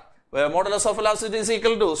ഇക്വേഷൻ പറ. Modulus of elasticity is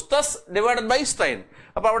equal to stress divided by strain.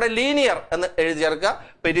 അപ്പൊ അവിടെ ലീനിയർ എന്ന് എഴുതി ചേർക്കുക.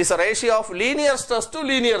 It is A ratio of linear stress to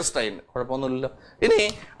linear strain. കുഴപ്പമൊന്നുമില്ലല്ലോ. ഇനി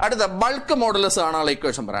അടുത്ത ബൾക്ക് മോഡുലസ് കാണാനുള്ള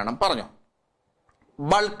ഇക്വേഷൻ പറയണം. പറഞ്ഞോ,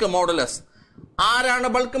 ബൾക്ക് മോഡുലസ്. ആരാണ്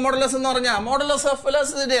ബൾക്ക് മോഡുലസ് എന്ന് പറഞ്ഞാൽ? മോഡുലസ് ഓഫ്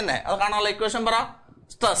ഇലാസ്റ്റിസിറ്റി തന്നെ. അത് കാണാനുള്ള ഇക്വേഷൻ പറ.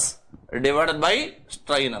 സ്ട്രെസ് ഡിവൈഡഡ് ബൈ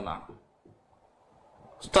സ്ട്രെയിൻ എന്നാണ്.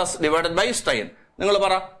 Stress divided by strain. നിങ്ങൾ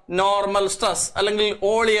പറ നോർമൽ സ്ട്രെസ് അല്ലെങ്കിൽ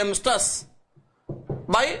volume stress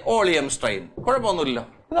by volume strain. കുഴപ്പമൊന്നുമില്ല.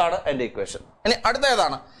 ഇതാണ് എന്റെ ഇക്വേഷൻ. ഇനി അടുത്ത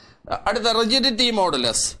ഏതാണ്? അടുത്ത rigidity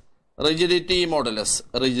modulus. Rigidity modulus.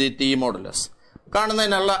 Rigidity modulus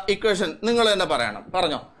കാണുന്നതിനുള്ള equation നിങ്ങൾ തന്നെ പറയണം.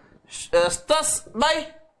 പറഞ്ഞോ, stress by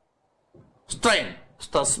strain.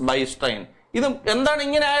 Stress by strain. ഇത് എന്താണ്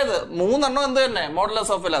ഇങ്ങനെ ആയത്? മൂന്നെണ്ണം എന്ത് തന്നെ?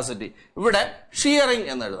 Modulus of elasticity. ഇവിടെ ഷിയറിംഗ്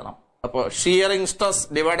എന്ന് എഴുതണം. അപ്പോൾ shearing stress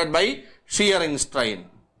divided by shearing strain.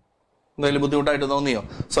 എന്തെങ്കിലും ബുദ്ധിമുട്ടായിട്ട് തോന്നിയോ?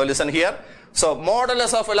 So listen here. So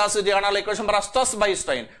modulus of elasticity കാണാനുള്ള ഇക്വേഷൻ പറ. Stress by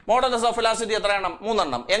strain. Modulus of elasticity എത്രയാണ്?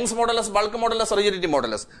 മൂന്നെണ്ണം. Young's modulus, bulk modulus, rigidity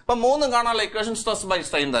modulus. അപ്പൊ മൂന്നും കാണാനുള്ള ഇക്വേഷൻ സ്ട്രെസ് ബൈ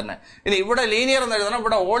സ്ട്രെയിൻ തന്നെ. ഇനി ഇവിടെ ലീനിയർ എന്ന് എഴുതണം,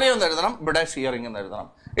 ഇവിടെ വോളിയം എന്ന് എഴുതണം, ഇവിടെ ഷിയറിംഗ് എന്ന് എഴുതണം.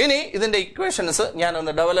 ഇനി ഇതിന്റെ ഇക്വേഷൻസ് ഞാൻ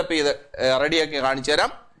ഒന്ന് ഡെവലപ്പ് ചെയ്ത് റെഡിയാക്കി കാണിച്ചു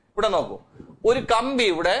തരാം. ഇവിടെ നോക്കൂ, ഒരു കമ്പി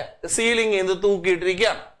ഇവിടെ സീലിംഗ് ചെയ്ത്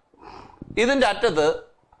തൂക്കിയിട്ടിരിക്കുകയാണ്. ഇതിന്റെ അറ്റത്ത്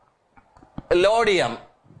ലോഡ് ചെയ്യാം.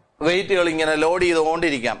 വെയിറ്റുകൾ ഇങ്ങനെ ലോഡ്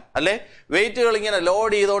ചെയ്തുകൊണ്ടിരിക്കാം അല്ലെ? വെയിറ്റുകൾ ഇങ്ങനെ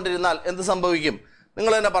ലോഡ് ചെയ്തുകൊണ്ടിരുന്നാൽ എന്ത് സംഭവിക്കും?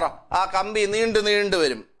 നിങ്ങൾ തന്നെ പറ. ആ കമ്പി നീണ്ടു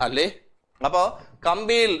വരും അല്ലേ? അപ്പോ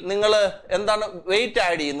കമ്പിയിൽ നിങ്ങൾ എന്താണ് വെയിറ്റ്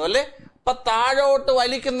ആഡ് ചെയ്യുന്നു അല്ലെ? അപ്പൊ താഴോട്ട്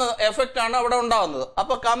വലിക്കുന്ന എഫക്റ്റ് ആണ് അവിടെ ഉണ്ടാകുന്നത്.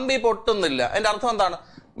 അപ്പൊ കമ്പി പൊട്ടുന്നില്ല. അതിന്റെ അർത്ഥം എന്താണ്?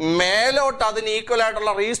 മേലോട്ട് അതിന് ഈക്വൽ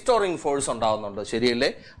ആയിട്ടുള്ള റീസ്റ്റോറിംഗ് ഫോഴ്സ് ഉണ്ടാവുന്നുണ്ട്. ശരിയല്ലേ?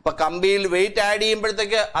 അപ്പൊ കമ്പിയിൽ വെയിറ്റ് ആഡ്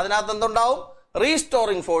ചെയ്യുമ്പോഴത്തേക്ക് അതിനകത്ത് എന്തുണ്ടാവും?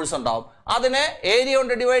 റീസ്റ്റോറിംഗ് ഫോഴ്സ് ഉണ്ടാവും. അതിനെ ഏരിയ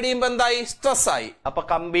കൊണ്ട് ഡിവൈഡ് ചെയ്യുമ്പോൾ എന്തായി? സ്ട്രെസ് ആയി. അപ്പൊ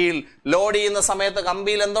കമ്പിയിൽ ലോഡ് ചെയ്യുന്ന സമയത്ത്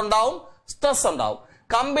കമ്പിയിൽ എന്തുണ്ടാവും? സ്ട്രെസ് ഉണ്ടാവും.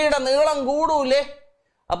 കമ്പിയുടെ നീളം കൂടൂലേ?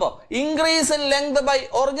 അപ്പൊ increase in length by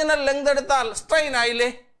original length എടുത്താൽ സ്ട്രെയിൻ ആയില്ലേ?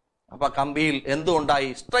 അപ്പൊ കമ്പിയിൽ എന്തുണ്ടായി?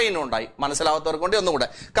 സ്ട്രെയിൻ ഉണ്ടായി. മനസ്സിലാവാത്തവർക്ക് വേണ്ടി ഒന്നുകൂടെ.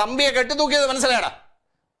 കമ്പിയെ കെട്ടി തൂക്കിയത് മനസ്സിലായടാ?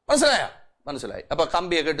 മനസ്സിലായി. അപ്പൊ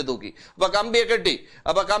കമ്പിയെ കെട്ടി തൂക്കി. അപ്പൊ കമ്പിയെ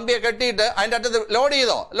കെട്ടിയിട്ട് അതിന്റെ അറ്റത്ത് ലോഡ്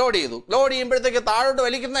ചെയ്തു. ലോഡ് ചെയ്യുമ്പോഴത്തേക്ക് താഴോട്ട്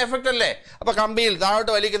വലിക്കുന്ന എഫക്ട് അല്ലേ? അപ്പൊ കമ്പിയിൽ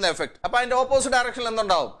താഴോട്ട് വലിക്കുന്ന എഫക്ട്. അപ്പൊ അതിന്റെ ഓപ്പോസിറ്റ് ഡയറക്ഷനിൽ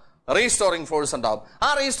എന്തുണ്ടാവും? റീസ്റ്റോറിംഗ് ഫോഴ്സ് ഉണ്ടാവും. ആ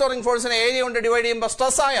റീസ്റ്റോറിംഗ് ഫോഴ്സിനെ ഏരിയ കൊണ്ട് ഡിവൈഡ് ചെയ്യുമ്പോൾ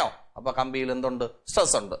സ്ട്രെസ് ആയോ? അപ്പൊ കമ്പിയിൽ എന്തുണ്ട്?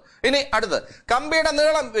 സ്ട്രെസ് ഉണ്ട്. ഇനി അടുത്ത് കമ്പിയുടെ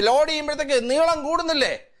നീളം ലോഡ് ചെയ്യുമ്പോഴത്തേക്ക് നീളം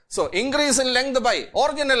കൂടുന്നില്ലേ? So increase in length by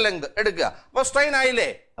original length എടുക്കുക. അപ്പൊ സ്ട്രെയിൻ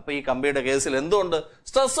ആയില്ലേ? അപ്പൊ ഈ കമ്പിയുടെ കേസിൽ എന്തുകൊണ്ട്?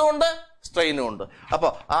 സ്ട്രെസ്സും ഉണ്ട്, സ്ട്രെയിനും ഉണ്ട്. അപ്പൊ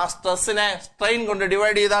ആ സ്ട്രെസ്സിനെ സ്ട്രെയിൻ കൊണ്ട്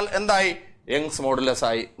ഡിവൈഡ് ചെയ്താൽ എന്തായി? യങ്സ് മോഡുലസ്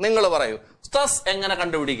ആയി. നിങ്ങൾ പറയൂ, സ്ട്രെസ് എങ്ങനെ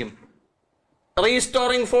കണ്ടുപിടിക്കും?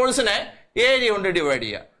 റീസ്റ്റോറിംഗ് ഫോഴ്സിനെ ഏരിയ കൊണ്ട് ഡിവൈഡ്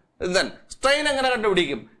ചെയ്യുക. സ്ട്രെയിൻ എങ്ങനെ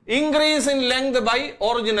കണ്ടുപിടിക്കും? Increase in length by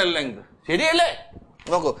original length. ശരിയല്ലേ?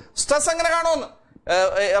 നോക്കൂ, സ്ട്രെസ് എങ്ങനെ കാണുമെന്ന്?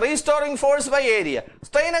 Restoring force by area.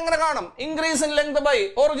 Strain എങ്ങനെ കാണും? Increase in length by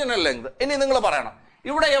original length. ഇനി നിങ്ങൾ പറയണം,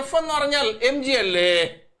 ഇവിടെ എഫ് എന്ന് പറഞ്ഞാൽ mg അല്ലേ?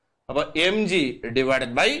 അപ്പൊ mg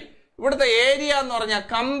ഡിവൈഡഡ് ബൈ ഇവിടുത്തെ ഏരിയ എന്ന് പറഞ്ഞാൽ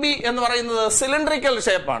കമ്പി എന്ന് പറയുന്നത് സിലിണ്ടറിക്കൽ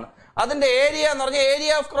ഷേപ്പാണ്. അതിന്റെ ഏരിയ എന്ന് പറഞ്ഞാൽ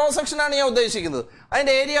ഏരിയ ഓഫ് ക്രോസ് സെക്ഷൻ ആണ് ഞാൻ ഉദ്ദേശിക്കുന്നത്.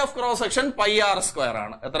 അതിന്റെ area of cross section πr²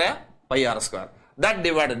 ആണ്. എത്രയാ? πr². That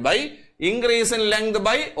divided by increase in length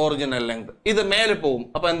by original length. ഇത് മേലെ പോവും.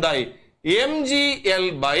 അപ്പൊ എന്തായി? mgl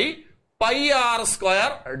by pi r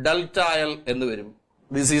square delta L എന്ന് വരും.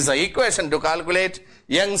 This is the equation to calculate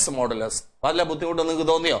Young's modulus. വല്ല ബുദ്ധിമുട്ട് നിങ്ങൾക്ക്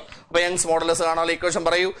തോന്നിയോ? അപ്പൊ Young's modulus കാണാനുള്ള ഇക്വേഷൻ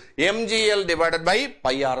പറയൂ. mgl divided by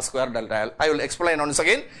pi r square delta L. I will explain once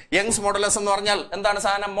again. Young's modulus എന്ന് പറഞ്ഞാൽ എന്താണ്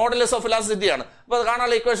സാധനം? മോഡുലസ് ഓഫ് ഇലാസ്റ്റിസിറ്റി ആണ്. അപ്പൊ അത്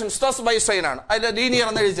കാണാനുള്ള ഇക്വേഷൻ സ്ട്രെസ് ബൈ സ്ട്രെയിൻ ആണ്. അതിന്റെ ലീനിയർ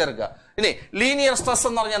എന്ന് എഴുതി ചേർക്കുക. ഇനി ലീനിയർ സ്ട്രെസ്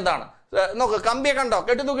എന്ന് പറഞ്ഞാൽ എന്താണ്? നോക്ക്, കമ്പിയെ കണ്ടോ?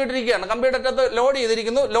 കെട്ടിത്തൂക്കിയിട്ടിരിക്കുകയാണ്. കമ്പിയുടെ അറ്റത്ത് ലോഡ്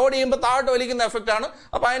ചെയ്തിരിക്കുന്നു. ലോഡ് ചെയ്യുമ്പോൾ താഴോട്ട് വലിക്കുന്ന എഫക്റ്റ് ആണ്.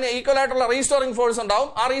 അപ്പൊ അതിന് ഈക്വൽ ആയിട്ടുള്ള റീസ്റ്റോറിംഗ് ഫോഴ്സ് ഉണ്ടാവും.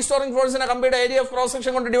 ആ റീസ്റ്റോറിംഗ് ഫോഴ്സിനെ കമ്പിയുടെ ഏരിയ ഓഫ് ക്രോസ്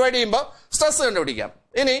സെക്ഷൻ കൊണ്ട് ഡിവൈഡ് ചെയ്യുമ്പോൾ സ്ട്രെസ് കണ്ടുപിടിക്കാം.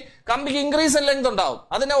 ഇനി കമ്പിക്ക് ഇൻക്രീസ് ഇൻ ലെങ്ത് ഉണ്ടാവും.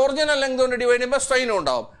 അതിന്റെ ഒറിജിനൽ ലെങ്ത് കൊണ്ട് ഡിവൈഡ് ചെയ്യുമ്പോൾ സ്ട്രെയിനും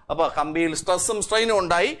ഉണ്ടാവും. അപ്പൊ കമ്പിയിൽ സ്ട്രെസ്സും സ്ട്രെയിനും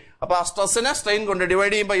ഉണ്ടായി. അപ്പൊ ആ സ്ട്രെസ്സിനെ സ്ട്രെയിൻ കൊണ്ട്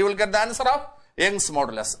ഡിവൈഡ് ചെയ്യുമ്പോൾ you will get the answer of Young's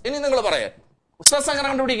modulus. ഇനി നിങ്ങൾ പറയാം സ്ട്രെസ് എങ്ങനെ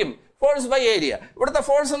കണ്ടുപിടിക്കും? Force by area. ഇവിടുത്തെ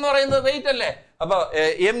ഫോഴ്സ് എന്ന് പറയുന്നത് വെയിറ്റ് അല്ലേ? അപ്പൊ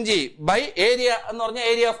എം ജി ബൈ ഏരിയ എന്ന് പറഞ്ഞാൽ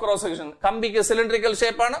area of cross section. കമ്പിക്ക് cylindrical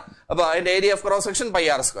shape ആണ്. അപ്പൊ അതിന്റെ area of cross section pi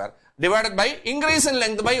R square divided by increase in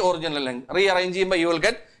length by original length. Rearrange ചെയ്യുമ്പോൾ you will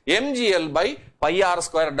get mgl by pi r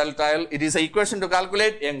square delta L. It is an equation to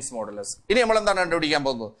calculate Young's modulus. ഇനി നമ്മൾ എന്താണ് കണ്ടുപിടിക്കാൻ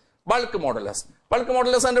പോകുന്നത്? Bulk modulus. Bulk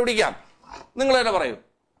modulus കണ്ടുപിടിക്കാം. നിങ്ങൾ തന്നെ പറയൂ.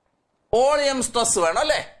 വോളിയം സ്ട്രെസ് വേണം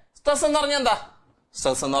അല്ലേ? സ്ട്രെസ് എന്ന് പറഞ്ഞാൽ എന്താ?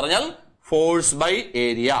 സ്ട്രെസ് എന്ന് പറഞ്ഞാൽ ഫോഴ്സ് ബൈ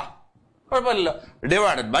ഏരിയ, കുഴപ്പമില്ലല്ലോ,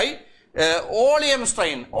 divided by volume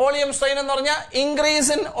strain. Volume strain എന്ന് പറഞ്ഞാൽ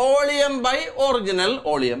increase in volume by original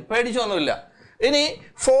volume. പേടിച്ചൊന്നുമില്ല. ഇനി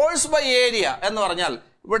ഫോഴ്സ് ബൈ ഏരിയ എന്ന് പറഞ്ഞാൽ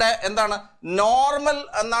ഇവിടെ എന്താണ്? നോർമൽ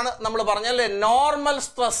എന്നാണ് നമ്മൾ പറഞ്ഞല്ലേ. Normal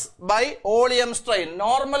stress by volume strain.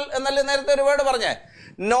 Normal എന്നല്ലേ നേരത്തെ ഒരു വേർഡ് പറഞ്ഞേ.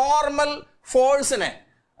 നോർമൽ ഫോഴ്സിനെ,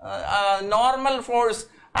 normal force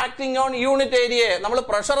acting on unit ഏരിയയെ നമ്മൾ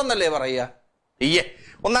പ്രഷർ എന്നല്ലേ പറയുക? ഇയ്യേ,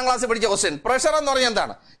 1ാം ക്ലാസ്സിൽ പഠിച്ച ക്വസ്റ്റ്യൻ. പ്രഷർ എന്ന് പറഞ്ഞാൽ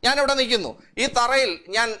എന്താണ്? ഞാൻ ഇവിടെ നിൽക്കുന്നു, ഈ തറയിൽ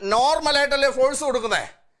ഞാൻ നോർമലായിട്ടല്ലേ ഫോഴ്സ് കൊടുക്കുന്നേ.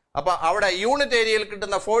 അപ്പൊ അവിടെ യൂണിറ്റ് ഏരിയയിൽ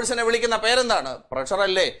കിട്ടുന്ന ഫോഴ്സിനെ വിളിക്കുന്ന പേരെന്താണ്? പ്രഷർ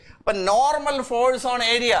അല്ലേ? അപ്പൊ നോർമൽ ഫോഴ്സ് ഓൺ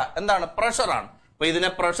ഏരിയ എന്താണ്? പ്രഷർ ആണ്. അപ്പൊ ഇതിനെ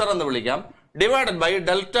പ്രഷർ എന്ന് വിളിക്കാം. Divided by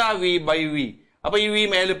delta V by V. അപ്പൊ ഈ വി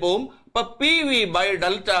മേലെ പോവും. അപ്പൊ P V by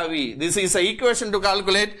delta V. This is A equation two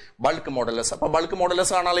calculate bulk modulus. അപ്പൊ ബൾക്ക്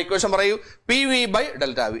മോഡുലസ് കാണാനുള്ള ഇക്വേഷൻ പറയൂ. P V by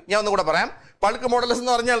delta V. ഞാൻ ഒന്നുകൂടെ പറയാം. ബൾക്ക് മോഡുലസ്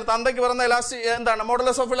എന്ന് പറഞ്ഞാൽ തന്തയ്ക്ക് പറയുന്ന എന്താണ്?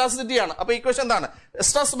 മോഡുലസ് ഓഫ് ഇലാസ്റ്റിസിറ്റി ആണ്. അപ്പൊ ഇക്വേഷൻ എന്താണ്?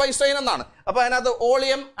 സ്ട്രെസ് ബൈ സ്ട്രെയിൻ എന്നാണ്. അപ്പൊ അതിനകത്ത്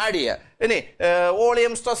വോളിയം ആഡ് ചെയ്യുക. ഇനി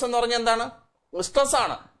വോളിയം സ്ട്രെസ് എന്ന് പറഞ്ഞാൽ എന്താണ്? സ്ട്രെസ്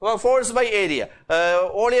ആണ്. Force by area.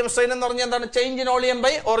 Volume strain എന്ന് പറഞ്ഞാൽ എന്താണ്? Change in volume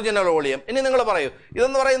by original volume. ഇനി നിങ്ങൾ പറയൂ,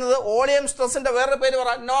 ഇതെന്ന് പറയുന്നത് വോളിയം സ്ട്രെസിന്റെ വേറെ പേര്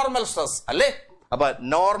പറ, നോർമൽ സ്ട്രെസ് അല്ലേ? അപ്പൊ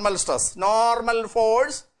normal stress, normal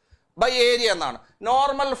force by area എന്നാണ്.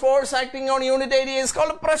 Normal force acting on unit area is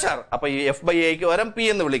called pressure. അപ്പൊ ഈ എഫ് ബൈ എക്ക് പകരം പി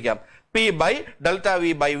എന്ന് വിളിക്കാം. P by delta V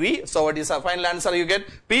by V. So what is the final answer? You get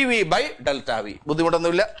PV by delta V.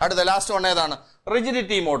 ബുദ്ധിമുട്ടൊന്നുമില്ല. അടുത്ത last one ഏതാണ്?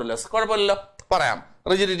 Rigidity modulus. കുഴപ്പമില്ലല്ലോ, പറയാം.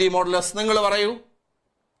 റിജിഡിറ്റി മോഡുലസ് നിങ്ങൾ പറയൂ.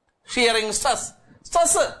 Shearing stress.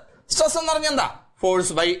 സ്ട്രെസ് എന്ന് പറഞ്ഞാൽ എന്താ?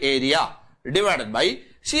 Force by area divided by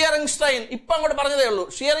shearing strain. ഇപ്പൊ അങ്ങോട്ട് പറഞ്ഞതേ ഉള്ളൂ.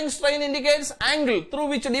 Shearing strain indicates angle through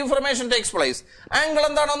which deformation takes place. Angle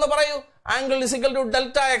എന്താണെന്ന് പറയൂ. Angle is equal to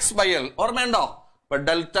delta X by L. ഓർമ്മയുണ്ടോ? അപ്പൊ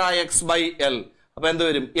ഡെൽറ്റ എക്സ് ബൈ എൽ. അപ്പൊ എന്ത്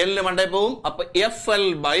വരും? എല്ല് മണ്ടേ പോവും. അപ്പൊ F L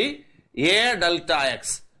by A delta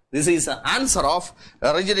X. This is answer of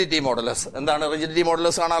rigidity modulus. എന്താണ് റിജിഡിറ്റി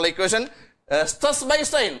മോഡുലസ് കാണാനുള്ള ഇക്വേഷൻ? Stress by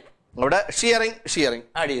strain. ഇവിടെ ഷിയറിംഗ്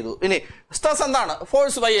ആഡ് ചെയ്തു. ഇനി സ്ട്രെസ് എന്താണ്?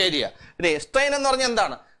 Force by area. ഇനി സ്ട്രെയിൻ എന്ന് പറഞ്ഞാൽ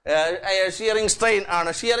എന്താണ്? ഷിയറിംഗ് സ്ട്രെയിൻ ആണ്.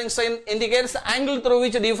 Shearing strain indicates angle through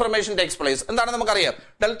which deformation takes place. എന്താണ് നമുക്കറിയാം?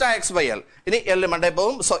 Delta X by L. ഇനി എൽ മണ്ടേ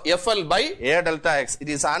പോവും. So F L by A delta X.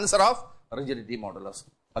 It is answer of rigidity modulus.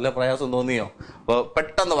 നല്ല പ്രയാസം തോന്നിയോ? അപ്പോൾ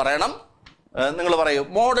പെട്ടെന്ന് പറയണം. നിങ്ങൾ പറയൂ.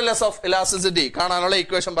 മോഡുലസ് ഓഫ് ഇലാസ്റ്റിസിറ്റി കാണാനുള്ള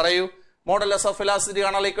ഇക്വേഷൻ പറയൂ. മോഡുലസ് ഓഫ് ഇലാസ്റ്റിസിറ്റി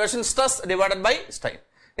കാണാനുള്ള equation stress divided by strain.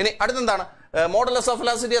 ഇനി അടുത്തെന്താണ്? മോഡുലസ് ഓഫ്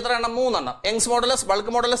ഇലാസ്റ്റിസിറ്റി എത്ര എണ്ണം? 3 എണ്ണം. Young's modulus,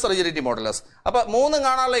 bulk modulus, rigidity modulus. അപ്പൊ 3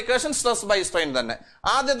 കാണാനുള്ള ഇക്വേഷൻ സ്ട്രെസ് ബൈ സ്ട്രെയിൻ തന്നെ.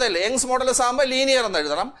 ആദ്യത്തെ യങ്സ് മോഡുലസ് ആകുമ്പോൾ ലീനിയർ എന്ന്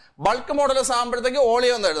എഴുതണം. ബൾക്ക് മോഡുലസ് ആകുമ്പോഴത്തേക്ക്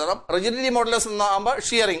വോളിയം എന്ന് എഴുതണം. റിജിഡിറ്റി മോഡുലസ് ആകുമ്പോൾ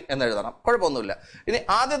ഷിയറിംഗ് എന്ന് എഴുതണം. കുഴപ്പമൊന്നുമില്ല. ഇനി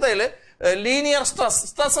ആദ്യത്തെ ലീനിയർ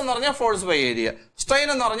സ്ട്രെസ് എന്ന് പറഞ്ഞാൽ ഫോഴ്സ് ബൈ ഏരിയ. സ്ട്രെയിൻ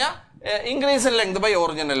എന്ന് പറഞ്ഞാൽ increase in length by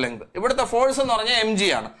original length. ഇവിടുത്തെ ഫോഴ്സ് എന്ന് പറഞ്ഞാൽ എം ജി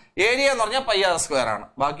ആണ്. ഏരിയ എന്ന് പറഞ്ഞാൽ പൈ ആർ സ്ക്വയർ ആണ്.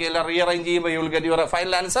 ബാക്കിയെല്ലാം റീഅറേഞ്ച് ചെയ്യുമ്പോൾ you will get your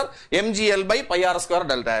final answer mgl by pi r square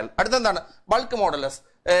delta L. അടുത്തെന്താണ്? Bulk modulus.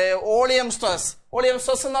 Volume stress. Volume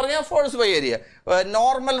stress എന്ന് പറഞ്ഞാൽ force by area.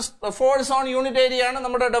 Normal force on unit area ആണ്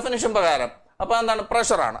നമ്മുടെ definition പ്രകാരം. അപ്പൊ എന്താണ്?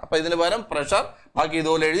 പ്രഷർ ആണ്. അപ്പൊ ഇതിന് പകരം പ്രഷർ ബാക്കി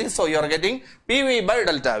ഇതുപോലെ എഴുതി. So you are getting P V by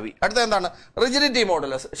delta V. അടുത്ത എന്താണ്? Rigidity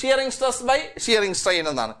modulus. Shearing stress by shearing strain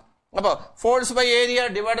എന്നാണ്. അപ്പൊ force by area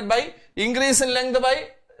divided by increase in length by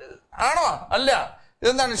ആണോ? അല്ല.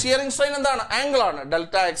 ഇതെന്താണ്? ഷിയറിംഗ് സ്ട്രെയിൻ എന്താണ്? ആംഗിൾ ആണ്.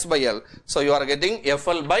 Delta X by L. So you are getting F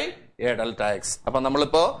L by A delta X. അപ്പൊ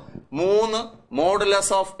നമ്മളിപ്പോ 3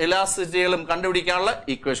 modulus of ഇലാസ്റ്റിസിറ്റികളും കണ്ടുപിടിക്കാനുള്ള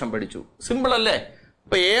ഇക്വേഷൻ പഠിച്ചു. സിമ്പിൾ അല്ലേ?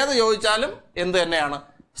 ഇപ്പൊ ഏത് ചോദിച്ചാലും എന്ത് തന്നെയാണ്?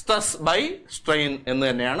 സ്ട്രെസ് ബൈ സ്ട്രെയിൻ എന്ന്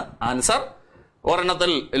തന്നെയാണ് ആൻസർ.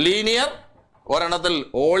 ഒരെണ്ണത്തിൽ ലീനിയർ, ഒരെണ്ണത്തിൽ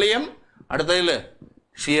വോളിയം, അടുത്തതിൽ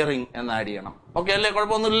ഷിയറിംഗ് എന്ന് ആഡ് ചെയ്യണം. ഓക്കെ അല്ലേ?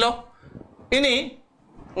 കുഴപ്പമൊന്നുമില്ലല്ലോ. ഇനി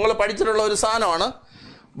നിങ്ങൾ പഠിച്ചിട്ടുള്ള ഒരു സാധനമാണ്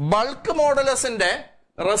ബൾക്ക് മോഡുലസിന്റെ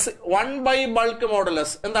 1 ബൾക്ക്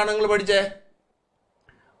മോഡുലസ്. എന്താണ് നിങ്ങൾ പഠിച്ചേ?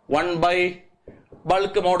 1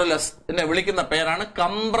 ബൾക്ക് മോഡുലസ് എന്നെ വിളിക്കുന്ന പേരാണ്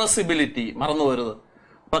കംപ്രസിബിലിറ്റി. മറന്നു പോരുത്.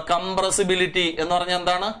 അപ്പൊ കംപ്രസിബിലിറ്റി എന്ന് പറഞ്ഞാൽ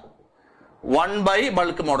എന്താണ്? 1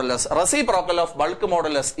 bulk modulus. Reciprocal of bulk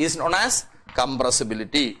modulus is known as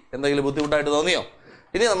compressibility. എന്തെങ്കിലും ബുദ്ധിമുട്ടായിട്ട് തോന്നിയോ?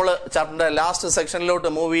 ഇനി നമ്മൾ ചാപ്റ്ററിന്റെ ലാസ്റ്റ് സെക്ഷനിലോട്ട്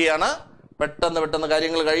മൂവ് ചെയ്യാണ്. പെട്ടെന്ന്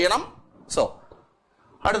കാര്യങ്ങൾ കഴിയണം. സോ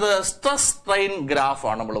അടുത്തത് സ്ട്രെസ് സ്ട്രെയിൻ ഗ്രാഫ്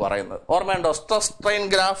ആണ് നമ്മൾ പറയുന്നത്. ഓർമ്മയുണ്ടോ? സ്ട്രെസ് സ്ട്രെയിൻ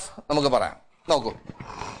ഗ്രാഫ് നമുക്ക് പറയാം. നോക്കൂ,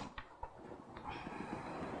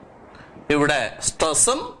 ഇവിടെ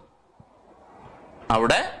സ്ട്രെസ്സും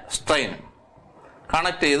അവിടെ സ്ട്രെയിനും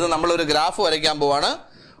കണക്ട് ചെയ്ത് നമ്മളൊരു ഗ്രാഫ് വരയ്ക്കാൻ പോവാണ്.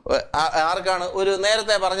 ആർക്കാണ്? ഒരു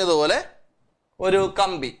നേരത്തെ പറഞ്ഞതുപോലെ ഒരു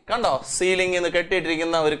കമ്പി കണ്ടോ, സീലിംഗിൽ നിന്ന്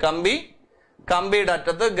കെട്ടിയിട്ടിരിക്കുന്ന ഒരു കമ്പിയുടെ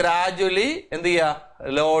അറ്റത്ത് ഗ്രാജുവലി എന്ത് ചെയ്യുക?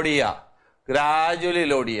 ലോഡ് ചെയ്യുക. ഗ്രാജുവലി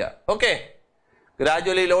ലോഡ് ചെയ്യുക. ഓക്കെ,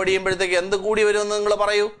 ഗ്രാജുവലി ലോഡ് ചെയ്യുമ്പോഴത്തേക്ക് എന്ത് കൂടി വരും എന്ന് നിങ്ങൾ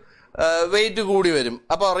പറയൂ? വെയിറ്റ് കൂടി വരും.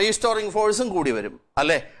 അപ്പോൾ റീസ്റ്റോറിംഗ് ഫോഴ്സും കൂടി വരും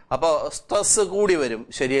അല്ലേ? അപ്പോൾ സ്ട്രെസ് കൂടി വരും.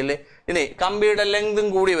 ശരിയല്ലേ? ഇനി കമ്പിയുടെ ലെങ്തും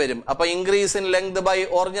കൂടി വരും. അപ്പൊ increase in length by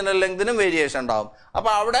original ലെങ്തിനും variation ഉണ്ടാവും. അപ്പൊ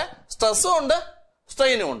അവിടെ സ്ട്രെസ്സും ഉണ്ട്,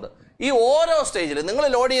 സ്ട്രെയിനും ഉണ്ട്. ഈ ഓരോ സ്റ്റേജിൽ നിങ്ങൾ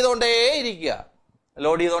ലോഡ് ചെയ്തുകൊണ്ടേയിരിക്കുക.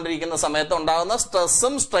 ലോഡ് ചെയ്തുകൊണ്ടിരിക്കുന്ന സമയത്ത് ഉണ്ടാകുന്ന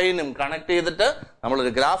സ്ട്രെസ്സും സ്ട്രെയിനും കണക്ട് ചെയ്തിട്ട്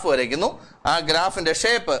നമ്മളൊരു ഗ്രാഫ് വരയ്ക്കുന്നു. ആ ഗ്രാഫിന്റെ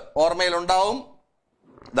ഷേപ്പ് ഓർമ്മയിലുണ്ടാവും.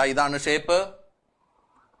 ഇതാണ് ഷേപ്പ്.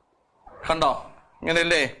 കണ്ടോ?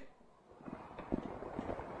 ഇങ്ങനെയല്ലേ?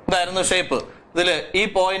 ഇതായിരുന്നു ഷേപ്പ്. ഇതില് ഈ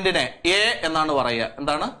പോയിന്റിനെ എ എന്നാണ് പറയുക.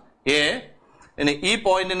 എന്താണ്? എ. ഇനി ഈ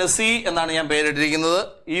പോയിന്റിന് സി എന്നാണ് ഞാൻ പേരിട്ടിരിക്കുന്നത്.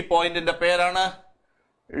 ഈ പോയിന്റിന്റെ പേരാണ്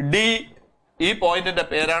ഡി. ഈ പോയിന്റിന്റെ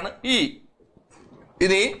പേരാണ് ഇ.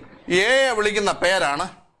 ഇനി എ വിളിക്കുന്ന പേരാണ്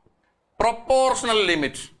പ്രൊപ്പോർഷണൽ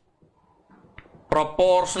ലിമിറ്റ്.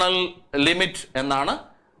 പ്രൊപ്പോർഷണൽ ലിമിറ്റ് എന്നാണ്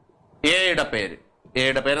എയുടെ പേര്.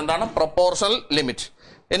 എയുടെ പേരെന്താണ്? Proportional limit.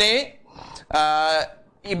 ഇനി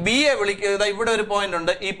ഈ ബിയെ വിളിക്കുക. ഇവിടെ ഒരു പോയിന്റ്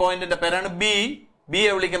ഉണ്ട്. ഈ പോയിന്റിന്റെ പേരാണ് ബി.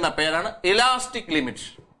 ബിയെ വിളിക്കുന്ന പേരാണ് elastic limit.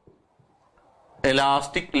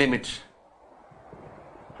 Elastic limit.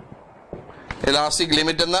 Elastic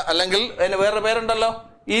limit എന്ന്, അല്ലെങ്കിൽ അതിന് വേറെ പേരുണ്ടല്ലോ,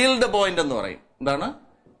 ഈൽഡ് പോയിന്റ് എന്ന് പറയും. എന്താണ്?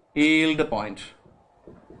 Yield point.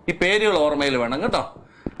 ഈ പേരുകൾ ഓർമ്മയിൽ വേണം കേട്ടോ.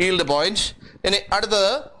 Yield point. ഇനി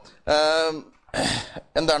അടുത്തത്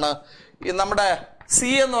എന്താണ്? ഈ നമ്മുടെ സി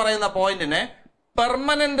എന്ന് പറയുന്ന പോയിന്റിനെ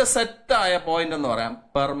പെർമനന്റ് സെറ്റ് ആയ പോയിന്റ് എന്ന് പറയാം.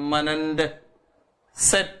 പെർമനന്റ്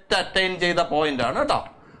സെറ്റ് അറ്റൈൻ ചെയ്ത പോയിന്റ് ആണ് കേട്ടോ.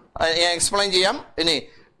 ഞാൻ എക്സ്പ്ലെയിൻ ചെയ്യാം. ഇനി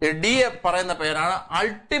ഡി പറയുന്ന പേരാണ്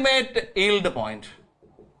ultimate yield point.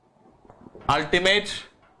 Ultimate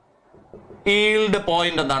yield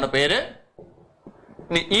point എന്നാണ് പേര്.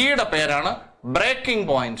 ഇനി ഇയുടെ പേരാണ് ബ്രേക്കിംഗ്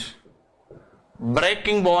പോയിന്റ്.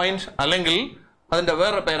 ബ്രേക്കിംഗ് പോയിന്റ് അല്ലെങ്കിൽ അതിന്റെ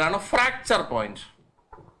വേറൊരു പേരാണ് ഫ്രാക്ചർ പോയിന്റ്.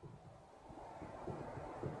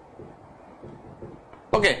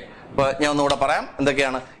 ഓക്കെ, അപ്പൊ ഞാൻ ഒന്നുകൂടെ പറയാം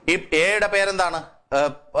എന്തൊക്കെയാണ്. ഈ എയുടെ പേരെന്താണ്?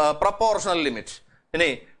 Proportional limit. ഇനി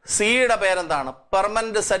സിയുടെ പേരെന്താണ്?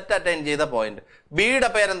 പെർമനന്റ് സെറ്റ് അറ്റൈൻ ചെയ്ത പോയിന്റ്. ബിയുടെ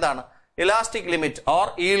പേരെന്താണ്? Elastic limit or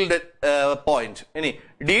yield point. ഇനി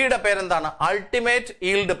ഡിയുടെ പേരെന്താണ്? അൾട്ടിമേറ്റ്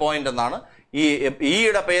ഈൽഡ് പോയിന്റ് എന്നാണ്. ഈ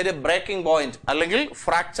ഇയുടെ പേര് ബ്രേക്കിംഗ് പോയിന്റ് അല്ലെങ്കിൽ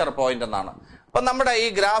ഫ്രാക്ചർ പോയിന്റ് എന്നാണ്. അപ്പൊ നമ്മുടെ ഈ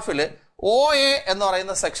ഗ്രാഫിൽ ഒ എ എന്ന്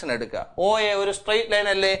പറയുന്ന സെക്ഷൻ എടുക്കുക. ഒ എ ഒരു സ്ട്രെയിറ്റ് ലൈൻ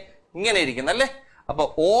അല്ലേ? ഇങ്ങനെ ഇരിക്കുന്നല്ലേ? അപ്പൊ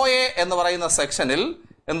ഒ എ എന്ന് പറയുന്ന സെക്ഷനിൽ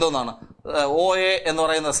എന്തോന്നാണ്? ഒ എ എന്ന്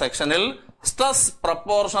പറയുന്ന സെക്ഷനിൽ സ്ട്രെസ്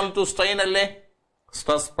പ്രൊപ്പോർഷണൽ ടു സ്ട്രെയിൻ അല്ലേ?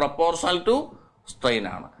 സ്ട്രെസ് പ്രൊപ്പോർഷണൽ ടു സ്ട്രെയിൻ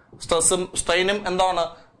ആണ്. സ്ട്രെസ്സും സ്ട്രെയിനും എന്താണ്?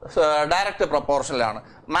 ഡയറക്റ്റ് പ്രൊപ്പോർഷനിലാണ്.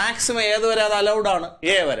 മാക്സിമം ഏതുവരെ അത് അലൗഡ് ആണ്?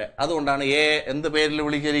 എ വരെ. അതുകൊണ്ടാണ് എ എന്ത് പേരിൽ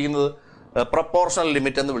വിളിച്ചിരിക്കുന്നത്? പ്രൊപ്പോർഷണൽ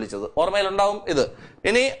ലിമിറ്റ് എന്ന് വിളിച്ചത്. ഓർമ്മയിലുണ്ടാവും ഇത്.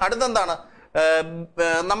 ഇനി അടുത്തെന്താണ്?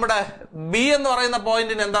 നമ്മുടെ ബി എന്ന് പറയുന്ന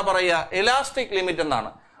പോയിന്റിന് എന്താ പറയുക? ഇലാസ്റ്റിക് ലിമിറ്റ് എന്നാണ്.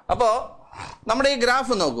 അപ്പോ നമ്മുടെ ഈ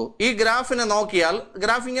ഗ്രാഫ് നോക്കൂ. ഈ ഗ്രാഫിനെ നോക്കിയാൽ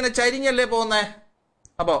ഗ്രാഫ് ഇങ്ങനെ ചരിഞ്ഞല്ലേ പോകുന്നേ?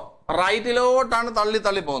 അപ്പോ റൈറ്റിലോട്ടാണ് തള്ളി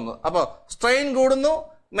പോകുന്നത്. അപ്പൊ സ്ട്രെയിൻ കൂടുന്നു,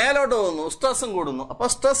 മേലോട്ട് പോകുന്നു, സ്ട്രെസ്സും കൂടുന്നു. അപ്പൊ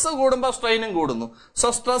സ്ട്രെസ് കൂടുമ്പോൾ സ്ട്രെയിനും കൂടുന്നു. So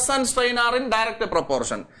stress and strain are in direct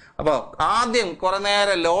proportion. അപ്പൊ ആദ്യം കുറെ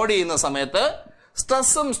നേരം ലോഡ് ചെയ്യുന്ന സമയത്ത്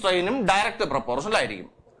സ്ട്രെസ്സും സ്ട്രെയിനും ഡയറക്റ്റ് പ്രൊപ്പോർഷനിലായിരിക്കും.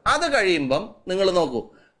 അത് കഴിയുമ്പം നിങ്ങൾ നോക്കൂ,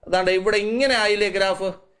 അതാണ്ട് ഇവിടെ ഇങ്ങനെ ആയില്ലേ ഗ്രാഫ്?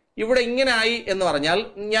 ഇവിടെ ഇങ്ങനെ ആയി എന്ന് പറഞ്ഞാൽ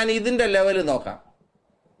ഞാൻ ഇതിന്റെ ലെവല് നോക്കാം.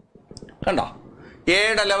 കണ്ടോ?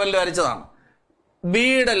 എയുടെ ലെവലിൽ വരച്ചതാണ്,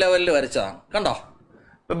 ബിയുടെ ലെവലിൽ വരച്ചതാണ്. കണ്ടോ?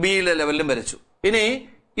 ഇപ്പൊ ബിയുടെ ലെവലിലും വരച്ചു. ഇനി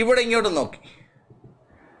ഇവിടെ ഇങ്ങോട്ട് നോക്കി,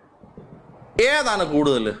 ഏതാണ്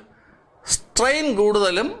കൂടുതൽ? സ്ട്രെയിൻ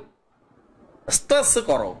കൂടുതലും സ്ട്രെസ്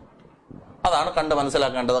കുറവും. അതാണ് കണ്ട്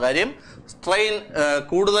മനസ്സിലാക്കേണ്ടത് കാര്യം. സ്ട്രെയിൻ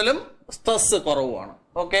കൂടുതലും സ്ട്രെസ് കുറവുമാണ്.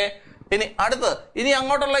 ഓക്കെ, ഇനി അടുത്ത് ഇനി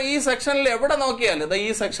അങ്ങോട്ടുള്ള ഈ സെക്ഷനിൽ എവിടെ നോക്കിയാലും ഈ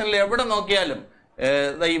സെക്ഷനിൽ എവിടെ നോക്കിയാലും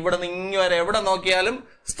ഇവിടെ നിന്ന് ഇങ്ങ് വരെ എവിടെ നോക്കിയാലും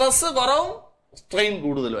സ്ട്രെസ് കുറവും സ്ട്രെയിൻ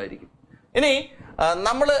കൂടുതലുമായിരിക്കും. ഇനി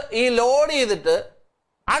നമ്മൾ ഈ ലോഡ് ചെയ്തിട്ട്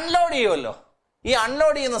അൺലോഡ് ചെയ്യുമല്ലോ. ഈ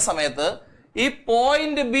അൺലോഡ് ചെയ്യുന്ന സമയത്ത് ഈ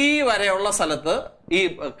പോയിന്റ് ബി വരെയുള്ള സ്ഥലത്ത് ഈ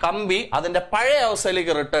കമ്പി അതിന്റെ പഴയ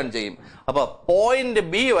അവസ്ഥയിലേക്ക് റിട്ടേൺ ചെയ്യും. അപ്പൊ പോയിന്റ്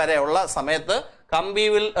ബി വരെയുള്ള സമയത്ത് കമ്പി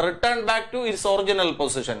will return back to its original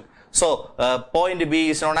position. So point B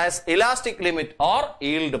is known as elastic limit or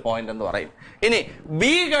yield point എന്ന് പറയും. ഇനി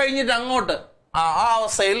ബി കഴിഞ്ഞിട്ട് അങ്ങോട്ട് ആ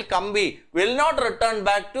അവസ്ഥയിൽ കമ്പി will not return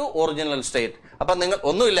back to original state. അപ്പൊ നിങ്ങൾ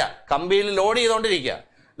ഒന്നുമില്ല, കമ്പിയിൽ ലോഡ്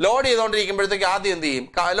ചെയ്തുകൊണ്ടിരിക്കുമ്പോഴത്തേക്ക് ആദ്യം എന്ത് ചെയ്യും?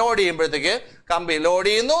 ലോഡ് ചെയ്യുമ്പോഴത്തേക്ക് കമ്പി ലോഡ്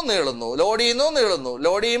ചെയ്യുന്നു, നീളുന്നു, ലോഡ് ചെയ്യുന്നു, നീളുന്നു,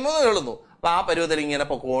 ലോഡ് ചെയ്യുമ്പോൾ നീളുന്നു. അപ്പൊ ആ പരുവത്തിൽ ഇങ്ങനെ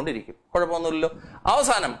പൊക്കോണ്ടിരിക്കും, കുഴപ്പമൊന്നുമില്ലല്ലോ.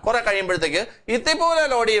 അവസാനം കുറെ കഴിയുമ്പോഴത്തേക്ക് ഇത്തിപോലെ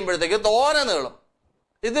ലോഡ് ചെയ്യുമ്പോഴത്തേക്ക് തോനെ നീളും,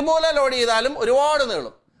 ഇതുപോലെ ലോഡ് ചെയ്താലും ഒരുപാട്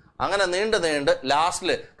നീളും. അങ്ങനെ നീണ്ട്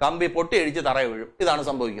ലാസ്റ്റില് കമ്പി പൊട്ടിയടിച്ച് തറയെ വീഴും. ഇതാണ്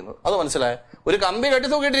സംഭവിക്കുന്നത്. അത് മനസ്സിലായോ? ഒരു കമ്പി കെട്ടി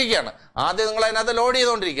തൂക്കിയിട്ടിരിക്കുകയാണ്. ആദ്യം നിങ്ങൾ അതിനകത്ത് ലോഡ്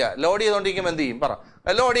ചെയ്തുകൊണ്ടിരിക്കുമ്പോൾ എന്ത് ചെയ്യും? പറ.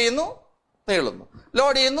 ലോഡ് ചെയ്യുന്നു, നീളുന്നു,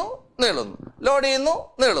 ലോഡ് ചെയ്യുന്നു, നീളുന്നു, ലോഡ് ചെയ്യുന്നു,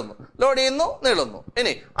 നീളുന്നു, ലോഡ് ചെയ്യുന്നു, നീളുന്നു.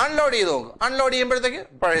 ഇനി അൺലോഡ് ചെയ്ത് നോക്കും. അൺലോഡ് ചെയ്യുമ്പോഴത്തേക്ക്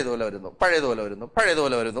പഴയതുപോലെ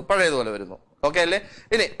വരുന്നു. ഓക്കെ അല്ലേ?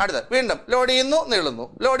 ഇനി അടുത്ത വീണ്ടും ലോഡ് ചെയ്യുന്നു,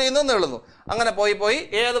 നീളുന്നു. അങ്ങനെ പോയി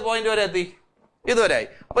ഏത് പോയിന്റ് വരെ എത്തി? ഇതുവരെ ആയി.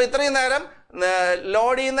 അപ്പൊ ഇത്രയും നേരം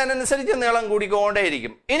ലോഡ് ചെയ്യുന്നതിനനുസരിച്ച് നീളം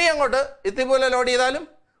കൂടിക്കൊണ്ടേയിരിക്കും. ഇനി അങ്ങോട്ട് ഇത്തിപോലെ ലോഡ് ചെയ്താലും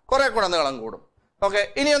കുറെ കൂടെ നീളം കൂടും. ഓക്കെ,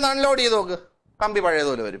 ഇനി ഒന്ന് അൺലോഡ് ചെയ്ത് നോക്ക്, കമ്പി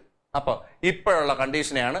പഴയതുപോലെ വരും. അപ്പൊ ഇപ്പോഴുള്ള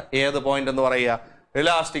കണ്ടീഷനെയാണ് ഏത് പോയിന്റ് എന്ന് പറയുക?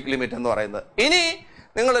 ഇലാസ്റ്റിക് ലിമിറ്റ് എന്ന് പറയുന്നത്. ഇനി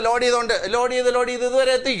നിങ്ങൾ ലോഡ് ചെയ്ത്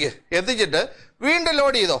ഇതുവരെ എത്തിച്ചിട്ട് വീണ്ടും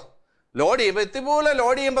ലോഡ് ചെയ്യുമ്പോൾ ഇത്തിപോലെ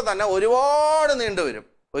ലോഡ് ചെയ്യുമ്പോൾ തന്നെ ഒരുപാട്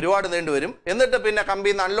നീണ്ടുവരും. എന്നിട്ട് പിന്നെ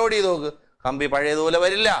കമ്പി അൺലോഡ് ചെയ്ത് നോക്ക്, കമ്പി പഴയതുപോലെ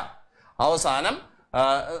വരില്ല. അവസാനം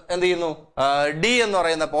എന്ത് ചെയ്യുന്നു? ഡി എന്ന്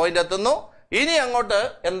പറയുന്ന പോയിന്റ് എത്തുന്നു. ഇനി അങ്ങോട്ട്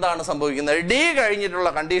എന്താണ് സംഭവിക്കുന്നത്? ഡി കഴിഞ്ഞിട്ടുള്ള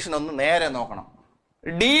കണ്ടീഷൻ ഒന്ന് നേരെ നോക്കണം.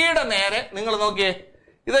 ഡിയുടെ നേരെ നിങ്ങൾ നോക്കിയേ,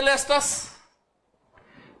 ഇതല്ലേ സ്ട്രെസ്?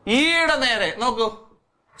 ഇയുടെ നേരെ നോക്കൂ,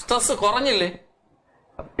 സ്ട്രെസ് കുറഞ്ഞില്ലേ?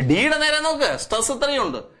 ഡിയുടെ നേരെ നോക്ക്, സ്ട്രെസ്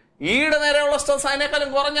ഇത്രയുണ്ട്. ഇയുടെ നേരെയുള്ള സ്ട്രെസ് അതിനേക്കാളും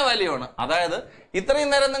കുറഞ്ഞ വാല്യൂ ആണ്. അതായത് ഇത്രയും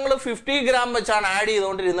നേരം നിങ്ങൾ 50 ഗ്രാം വെച്ചാണ് ആഡ്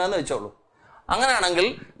ചെയ്തുകൊണ്ടിരുന്നതെന്ന് വെച്ചോളൂ. അങ്ങനെയാണെങ്കിൽ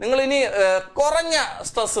നിങ്ങൾ ഇനി കുറഞ്ഞ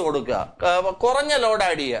സ്ട്രെസ് കൊടുക്കുക, കുറഞ്ഞ ലോഡ്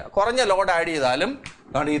ആഡ് ചെയ്താലും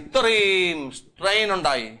ഇത്രയും സ്ട്രെയിൻ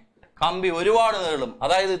ഉണ്ടായി, കമ്പി ഒരുപാട് നീളും.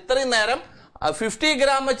 അതായത് ഇത്രയും നേരം 50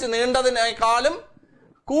 ഗ്രാം വെച്ച് നീണ്ടതിനേക്കാളും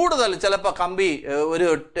കൂടുതൽ ചിലപ്പോൾ കമ്പി ഒരു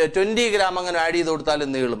 20 ഗ്രാം അങ്ങനെ ആഡ് ചെയ്ത് കൊടുത്താലും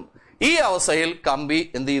നീളും. ഈ അവസ്ഥയിൽ കമ്പി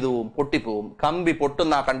എന്ത് ചെയ്തു പോവും? പൊട്ടിപ്പോവും. കമ്പി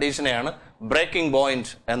പൊട്ടുന്ന ആ കണ്ടീഷനെയാണ് ബ്രേക്കിംഗ്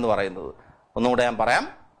പോയിന്റ് എന്ന് പറയുന്നത്. ഒന്നുകൂടെ ഞാൻ പറയാം.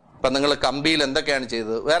 ഇപ്പൊ നിങ്ങൾ കമ്പിയിൽ എന്തൊക്കെയാണ്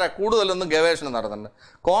ചെയ്തത്? വേറെ കൂടുതലൊന്നും ഗവേഷണം നടത്തുന്നുണ്ട്.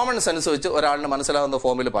 കോമൺ സെൻസ് വെച്ച് ഒരാളിന് മനസ്സിലാവുന്ന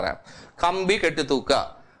ഫോമിൽ പറയാം. കമ്പി കെട്ടിത്തൂക്കുക,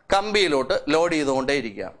 കമ്പിയിലോട്ട് ലോഡ് ചെയ്തുകൊണ്ടേ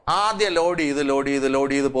ഇരിക്കുക. ആദ്യം ലോഡ്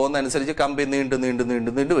ചെയ്ത് പോകുന്നതനുസരിച്ച് കമ്പി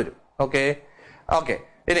നീണ്ടു വരും. ഓക്കെ.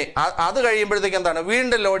 ഇനി അത് കഴിയുമ്പോഴത്തേക്ക് എന്താണ്?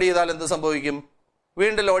 വീണ്ടും ലോഡ് ചെയ്താൽ എന്ത് സംഭവിക്കും?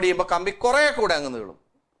 വീണ്ടും ലോഡ് ചെയ്യുമ്പോൾ കമ്പി കുറെ കൂടെ അങ്ങ് നീളും.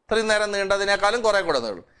 ഇത്രയും നേരം നീണ്ടതിനേക്കാളും കുറെ കൂടെ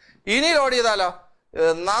നീളും. ഇനി ലോഡ് ചെയ്താലോ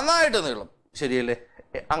നന്നായിട്ട് നീളും. ശരിയല്ലേ?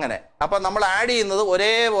 അങ്ങനെ. അപ്പൊ നമ്മൾ ആഡ് ചെയ്യുന്നത്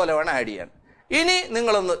ഒരേപോലെ വേണം ആഡ് ചെയ്യാൻ. ഇനി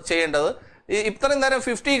നിങ്ങളൊന്ന് ചെയ്യേണ്ടത്, ഇത്രയും നേരം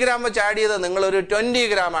 50 ഗ്രാം വെച്ച് ആഡ് ചെയ്ത് നിങ്ങളൊരു 20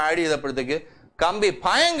 ഗ്രാം ആഡ് ചെയ്തപ്പോഴത്തേക്ക് കമ്പി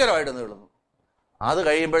ഭയങ്കരമായിട്ട് നീളുന്നു. അത്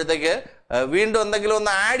കഴിയുമ്പോഴത്തേക്ക് വീണ്ടും എന്തെങ്കിലും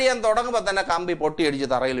ഒന്ന് ആഡ് ചെയ്യാൻ തുടങ്ങുമ്പോൾ തന്നെ കമ്പി പൊട്ടിയടിച്ച്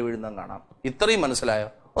തറയിൽ വീഴുന്നതും കാണാം. ഇത്രയും മനസ്സിലായോ?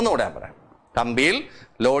 ഒന്നുകൂടെ ഞാൻ പറയാം. കമ്പിയിൽ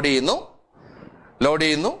ലോഡ് ചെയ്യുന്നു.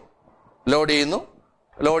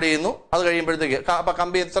 അത് കഴിയുമ്പോഴത്തേക്ക് അപ്പൊ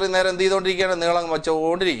കമ്പി ഇത്രയും നേരം എന്ത് ചെയ്തുകൊണ്ടിരിക്കുകയാണ്? നീളം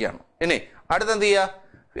വെച്ചുകൊണ്ടിരിക്കുകയാണ്. ഇനി അടുത്ത് എന്ത് ചെയ്യുക?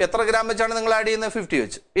 എത്ര ഗ്രാം വെച്ചാണ് നിങ്ങൾ ആഡ് ചെയ്യുന്നത്? 50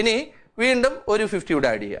 വെച്ച്. ഇനി വീണ്ടും ഒരു 50 കൂടെ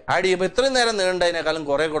ആഡ് ചെയ്യുമ്പോൾ ഇത്രയും നേരം നീണ്ടതിനേക്കാളും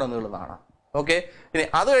കുറെ കൂടെ നീളുന്നതാണ്. ഓക്കെ. ഇനി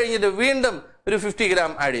അത് കഴിഞ്ഞിട്ട് വീണ്ടും ഒരു 50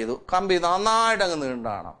 ഗ്രാം ആഡ് ചെയ്തു, കമ്പി നന്നായിട്ട് അങ്ങ്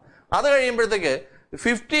നീണ്ടാണ്. അത് കഴിയുമ്പോഴത്തേക്ക്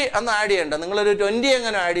 50 അന്ന് ആഡ് ചെയ്യേണ്ട, നിങ്ങളൊരു 20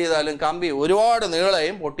 എങ്ങനെ ആഡ് ചെയ്താലും കമ്പി ഒരുപാട്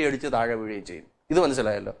നീളയും പൊട്ടിയടിച്ച് താഴെ വീഴുകയും ചെയ്യും. ഇത്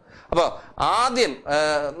മനസ്സിലായല്ലോ? അപ്പോൾ ആദ്യം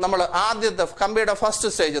നമ്മൾ ആദ്യത്തെ കമ്പിയുടെ ഫസ്റ്റ്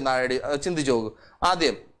സ്റ്റേജ് ഒന്ന് ചിന്തിച്ചു നോക്കും.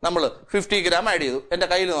 ആദ്യം നമ്മൾ 50 ഗ്രാം ആഡ് ചെയ്തു. എൻ്റെ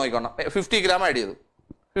കയ്യിൽ നോക്കിക്കോണം. 50 ഗ്രാം ആഡ് ചെയ്തു,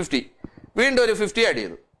 50, വീണ്ടും ഒരു 50 ആഡ്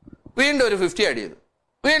ചെയ്തു, വീണ്ടും ഒരു 50 ആഡ് ചെയ്തു,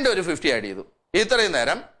 വീണ്ടും ഒരു 50 ആഡ് ചെയ്തു. ഇത്രയും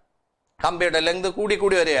നേരം കമ്പിയുടെ ലെങ്ത് കൂടി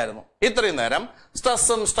വരികയായിരുന്നു. ഇത്രയും നേരം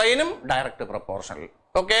സ്ട്രെസ്സും സ്ട്രെയിനും ഡയറക്റ്റ് പ്രൊപ്പോർഷണൽ.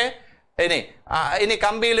 ഓക്കെ. ഇനി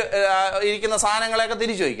കമ്പിയിൽ ഇരിക്കുന്ന സാധനങ്ങളെയൊക്കെ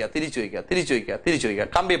തിരിച്ചു വയ്ക്കുക.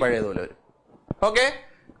 കമ്പി പഴയതുപോലെ വരും. ഓക്കെ.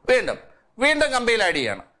 വീണ്ടും കമ്പിയിൽ ആഡ്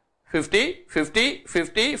ചെയ്യണം. 50.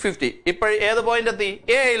 ഇപ്പോൾ ഏത് പോയിന്റ് എത്തി?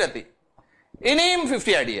 എയിലെത്തി. ഇനിയും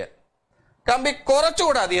 50 ആഡ് ചെയ്യുക. കമ്പി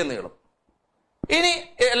കുറച്ചുകൂടെ അധികം നീളും. ഇനി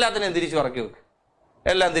എല്ലാത്തിനെയും തിരിച്ചു പറക്കി വെക്ക്.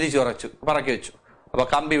 എല്ലാം തിരിച്ചു പറക്കി വെച്ചു. അപ്പൊ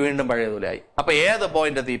കമ്പി വീണ്ടും പഴയതുപോലെ ആയി. അപ്പൊ ഏത്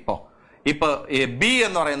പോയിന്റ് എത്തി? ഇപ്പൊ ബി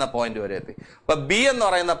എന്ന് പറയുന്ന പോയിന്റ് വരെ എത്തി. അപ്പൊ ബി എന്ന്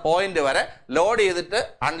പറയുന്ന പോയിന്റ് വരെ ലോഡ് ചെയ്തിട്ട്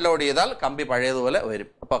അൺലോഡ് ചെയ്താൽ കമ്പി പഴയതുപോലെ വരും.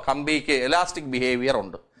 അപ്പൊ കമ്പിക്ക് ഇലാസ്റ്റിക് ബിഹേവിയർ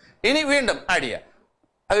ഉണ്ട്. ഇനി വീണ്ടും ആഡ് ചെയ്യാം.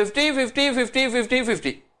 50 50 50 50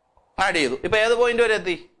 50 ആഡ് ചെയ്തു. ഇപ്പൊ ഏത് പോയിന്റ് വരെ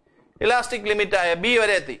എത്തി? ഇലാസ്റ്റിക് ലിമിറ്റ് ആയ ബി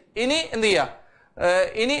വരെ എത്തി. ഇനി എന്ത് ചെയ്യാ?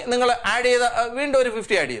 ഇനി നിങ്ങൾ ആഡ് ചെയ്ത വീണ്ടും ഒരു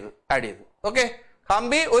 50 ആഡ് ചെയ്തു. ഓക്കെ,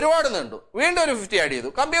 കമ്പി ഒരുപാട് നീണ്ടു. വീണ്ടും ഒരു 50 ആഡ് ചെയ്തു.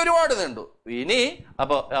 കമ്പി ഒരുപാട് നീണ്ടു. ഇനി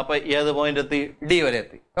അപ്പൊ ഏത് പോയിന്റ് എത്തി? ഡി വരെ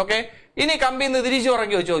എത്തി. ഓക്കെ, ഇനി കമ്പി ഇന്ന് തിരിച്ചു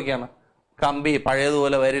ഉറക്കി വെച്ച് നോക്കിയാണ്. കമ്പി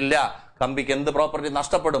പഴയതുപോലെ വരില്ല. കമ്പിക്ക് എന്ത് പ്രോപ്പർട്ടി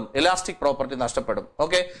നഷ്ടപ്പെടും? ഇലാസ്റ്റിക് പ്രോപ്പർട്ടി നഷ്ടപ്പെടും.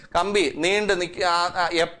 ഓക്കെ, കമ്പി നീണ്ട്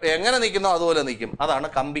എങ്ങനെ നിൽക്കുന്നോ അതുപോലെ നിൽക്കും. അതാണ്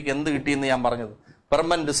കമ്പിക്ക് എന്ത് കിട്ടിയെന്ന് ഞാൻ പറഞ്ഞത്,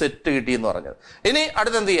 പെർമനന്റ് സെറ്റ് കിട്ടിയെന്ന് പറഞ്ഞത്. ഇനി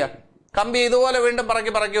അടുത്തെന്ത് ചെയ്യാം? കമ്പി ഇതുപോലെ വീണ്ടും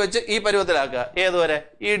പറക്കി വെച്ച് ഈ പരുവത്തിലാക്കുക. ഏതുവരെ?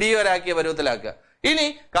 ഈ ഡി വരെ ആക്കിയ പരുവത്തിലാക്കുക. ഇനി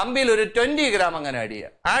കമ്പിയിൽ ഒരു 20 ഗ്രാം അങ്ങനെ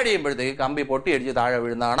ആഡ് ചെയ്യുമ്പോഴത്തേക്ക് കമ്പി പൊട്ടിയടിച്ച് താഴെ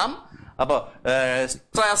വീഴുന്ന കാണാം. അപ്പൊ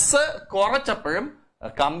സ്ട്രെസ് കുറച്ചപ്പോഴും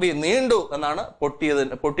കമ്പി നീണ്ടു എന്നാണ്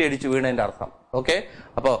പൊട്ടിയടിച്ച് വീണതിന്റെ അർത്ഥം. ഓക്കെ,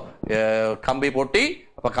 അപ്പോ കമ്പി പൊട്ടി.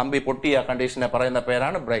 അപ്പൊ കമ്പി പൊട്ടിയ കണ്ടീഷനെ പറയുന്ന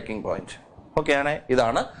പേരാണ് ബ്രേക്കിംഗ് പോയിന്റ്. ഓക്കെ ആണ്.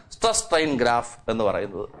 ഇതാണ് സ്ട്രെസ് സ്ട്രെയിൻ ഗ്രാഫ് എന്ന്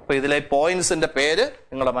പറയുന്നത്. അപ്പൊ ഇതിലെ പോയിന്റ്സിന്റെ പേര്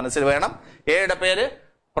നിങ്ങളുടെ മനസ്സിൽ വേണം. എയുടെ പേര്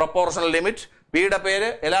പ്രൊപ്പോർഷണൽ ലിമിറ്റ്, ബിയുടെ പേര്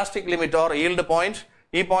elastic limit or yield point,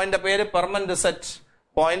 ഈ പോയിന്റിന്റെ പേര് permanent set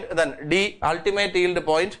point, then D ultimate yield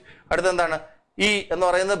point, അടുത്തെന്താണ്? E എന്ന്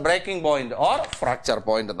പറയുന്നത് breaking point or fracture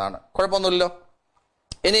point എന്നാണ്. കുഴപ്പമൊന്നുമില്ലല്ലോ.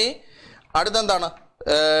 ഇനി അടുത്തെന്താണ്?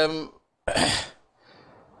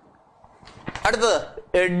 അടുത്തത്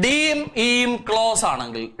ഡിയും ഇയും ക്ലോസ്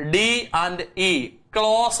ആണെങ്കിൽ, ഡി ആൻഡ് ഇ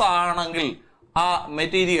ക്ലോസ് ആണെങ്കിൽ ആ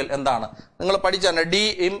മെറ്റീരിയൽ എന്താണ്? നിങ്ങൾ പഠിച്ചാണ്.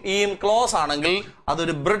 ഡിയും ഇയും ക്ലോസ് ആണെങ്കിൽ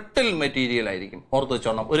അതൊരു ബ്രിട്ടിൽ മെറ്റീരിയൽ ആയിരിക്കും. ഓർത്ത്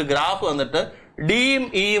വെച്ചോണം. ഒരു ഗ്രാഫ് വന്നിട്ട് ഡിയും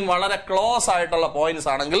ഇയും വളരെ ക്ലോസ് ആയിട്ടുള്ള പോയിന്റ്സ്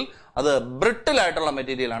ആണെങ്കിൽ അത് ബ്രിട്ടിൽ ആയിട്ടുള്ള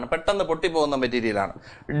മെറ്റീരിയൽ ആണ്, പെട്ടെന്ന് പൊട്ടിപ്പോകുന്ന മെറ്റീരിയൽ ആണ്.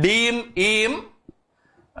 ഡിയും ഇയും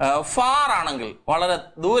ഫാർ ആണെങ്കിൽ, വളരെ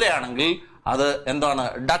ദൂരെയാണെങ്കിൽ അത് എന്താണ്?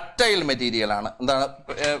 ഡക്റ്റൈൽ മെറ്റീരിയൽ ആണ്. എന്താണ്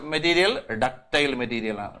മെറ്റീരിയൽ? ഡക്റ്റൈൽ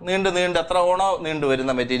മെറ്റീരിയൽ ആണ്. നീണ്ട് എത്ര ഓണോ നീണ്ടു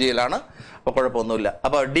വരുന്ന മെറ്റീരിയൽ ആണ്. അപ്പൊ കുഴപ്പമൊന്നുമില്ല.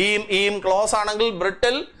 അപ്പൊ ഡിയും ഇയും ക്ലോസ് ആണെങ്കിൽ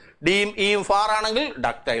ബ്രിട്ടിൽ, ഡിയും ഇയും ഫാർ ആണെങ്കിൽ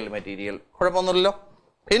ഡക്റ്റൈൽ മെറ്റീരിയൽ. കുഴപ്പമൊന്നുമില്ലല്ലോ.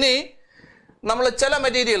 ഇനി നമ്മൾ ചില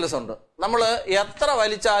മെറ്റീരിയൽസ് ഉണ്ട്, നമ്മൾ എത്ര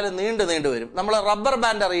വലിച്ചാലും നീണ്ടു വരും. നമ്മൾ റബ്ബർ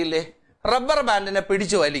ബാൻഡ് അറിയില്ലേ? റബ്ബർ ബാൻഡിനെ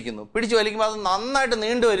പിടിച്ചു വലിക്കുമ്പോൾ അത് നന്നായിട്ട്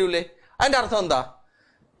നീണ്ടു വരൂലേ? അതിന്റെ അർത്ഥം എന്താ?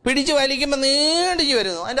 പിടിച്ചു വലിക്കുമ്പോൾ നീണ്ടിച്ച്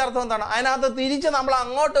വരുന്നു. അതിന്റെ അർത്ഥം എന്താണ്? അതിനകത്ത് തിരിച്ച് നമ്മൾ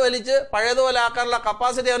അങ്ങോട്ട് വലിച്ച് പഴയതുപോലെ ആക്കാനുള്ള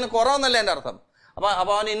കപ്പാസിറ്റി അവന് കുറവെന്നല്ലേ എൻ്റെ അർത്ഥം. അപ്പൊ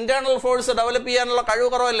അവൻ ഇന്റേണൽ ഫോഴ്സ് ഡെവലപ്പ് ചെയ്യാനുള്ള കഴിവ്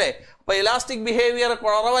കുറവല്ലേ? അപ്പൊ ഇലാസ്റ്റിക് ബിഹേവിയർ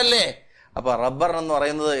കുറവല്ലേ? അപ്പൊ റബ്ബർ എന്ന്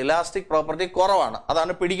പറയുന്നത് ഇലാസ്റ്റിക് പ്രോപ്പർട്ടി കുറവാണ്.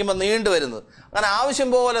 അതാണ് പിടിക്കുമ്പോൾ നീണ്ടു വരുന്നത്. അങ്ങനെ ആവശ്യം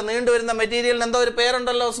പോലെ നീണ്ടു വരുന്ന മെറ്റീരിയലിന് എന്തോ ഒരു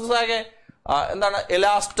പേരുണ്ടല്ലോ സുസാകെ. എന്താണ്?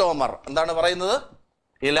 ഇലാസ്റ്റോമർ. എന്താണ് പറയുന്നത്?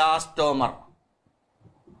 ഇലാസ്റ്റോമർ.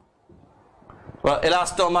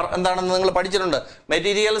 ഇലാസ്റ്റോമർ എന്താണെന്ന് നിങ്ങൾ പഠിച്ചിട്ടുണ്ട്.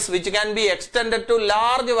 Materials which can be extended to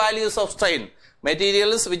large values of strain.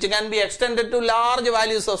 Materials which can be extended to large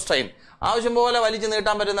values of strain. ആവശ്യം പോലെ വലിച്ചു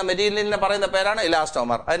നീട്ടാൻ പറ്റുന്ന മെറ്റീരിയലിനെ പറയുന്ന പേരാണ്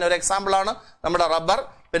ഇലാസ്റ്റോമർ. അതിനൊരു എക്സാമ്പിൾ ആണ് നമ്മുടെ റബ്ബർ.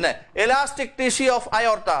 പിന്നെ എലാസ്റ്റിക് ടിഷ്യൂ ഓഫ്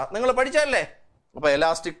അയോർട്ട നിങ്ങൾ പഠിച്ചല്ലേ? അപ്പൊ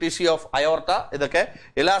എലാസ്റ്റിക് ടിഷ്യൂ ഓഫ് അയോർട്ട ഇതൊക്കെ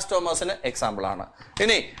ഇലാസ്റ്റോമേഴ്സിന് എക്സാമ്പിൾ ആണ്.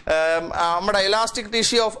 ഇനി നമ്മുടെ elastic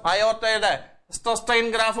tissue of അയോർട്ടയുടെ stress strain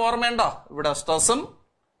graph ഓർമ്മയുണ്ടോ? ഇവിടെ സ്ട്രെസ്സും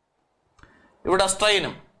ഇവിടെ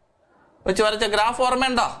സ്ട്രെയിനും വെച്ച് വരച്ച ഗ്രാഫ്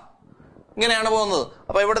ഓർമ്മയുണ്ടോ? ഇങ്ങനെയാണ് പോകുന്നത്.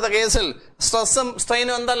 അപ്പൊ ഇവിടുത്തെ കേസിൽ സ്ട്രെസ്സും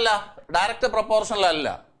സ്ട്രെയിനും എന്തല്ല? ഡയറക്റ്റ് പ്രൊപ്പോർഷണൽ അല്ല.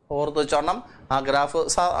 ഓർത്ത് വെച്ചോണം. ആ ഗ്രാഫ്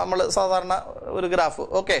നമ്മൾ സാധാരണ ഒരു ഗ്രാഫ്.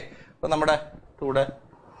 ഓക്കെ, അപ്പൊ നമ്മുടെ കൂടെ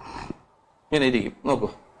ഇങ്ങനെ ഇരിക്കും. നോക്കൂ,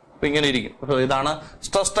 അപ്പൊ ഇങ്ങനെ ഇരിക്കും. ഇതാണ്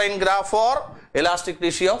stress strain graph four elastic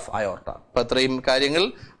tissue of aorta. അപ്പൊ ഇത്രയും കാര്യങ്ങൾ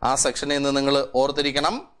ആ സെക്ഷനിൽ നിന്ന് നിങ്ങൾ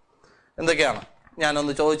ഓർത്തിരിക്കണം. എന്തൊക്കെയാണ്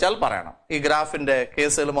ഞാനൊന്ന് ചോദിച്ചാൽ പറയണം. ഈ ഗ്രാഫിന്റെ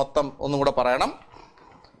കേസുകൾ മൊത്തം ഒന്നും കൂടെ പറയണം.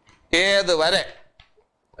 ഏത് വരെ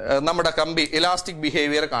നമ്മുടെ കമ്പി ഇലാസ്റ്റിക്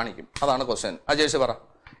ബിഹേവിയർ കാണിക്കും? അതാണ് ക്വസ്റ്റ്യൻ. അജേഷ് പറ,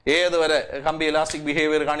 ഏത് വരെ കമ്പി ഇലാസ്റ്റിക്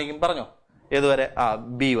ബിഹേവിയർ കാണിക്കും? പറഞ്ഞോ. ഏതുവരെ?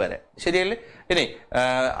 ബി വരെ. ശരിയല്ലേ? ഇനി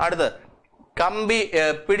അടുത്ത്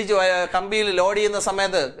കമ്പിയിൽ ലോഡ് ചെയ്യുന്ന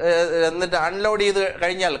സമയത്ത് എന്നിട്ട് അൺലോഡ് ചെയ്ത്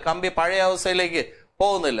കഴിഞ്ഞാൽ കമ്പി പഴയ അവസ്ഥയിലേക്ക്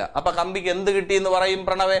പോകുന്നില്ല. അപ്പൊ കമ്പിക്ക് എന്ത് കിട്ടി എന്ന് പറയും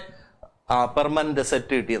പ്രണവേ? പെർമനന്റ്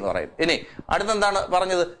സെറ്റ് കിട്ടി എന്ന് പറയും. ഇനി അടുത്തെന്താണ്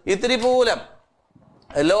പറഞ്ഞത്? ഇത്തിരി പൂലം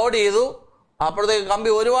ലോഡ് ചെയ്തു, അപ്പോഴത്തേക്ക് കമ്പി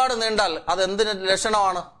ഒരുപാട് നീണ്ടാൽ അത് എന്തിന്റെ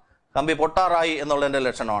ലക്ഷണമാണ്? കമ്പി പൊട്ടാറായി എന്നുള്ളതിന്റെ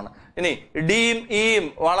ലക്ഷണമാണ്. ഇനി ഡിയും ഇയും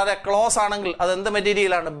വളരെ ക്ലോസ് ആണെങ്കിൽ അത് എന്ത്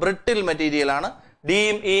മെറ്റീരിയലാണ്? ബ്രിട്ടിൽ മെറ്റീരിയലാണ്.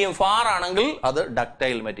 ഡിയും ഇയും ഫാർ ആണെങ്കിൽ അത്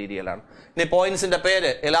ഡക്റ്റൈൽ മെറ്റീരിയലാണ്. ഇനി പോയിന്റ്സിന്റെ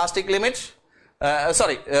പേര് elastic limit,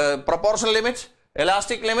 proportional limit,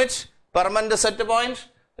 elastic limit, permanent set point,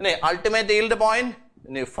 ഇനി അൾട്ടിമേറ്റ് ഈൽഡ് പോയിന്റ്,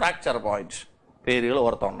 ഇനി ഫ്രാക്ചർ പോയിന്റ്. പേരുകൾ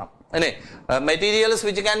ഓർത്തോണം. Materials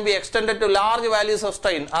which can be extended to large values of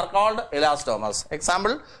strain are called elastomers.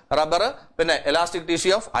 Example, rubber, elastic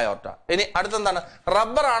tissue of aorta.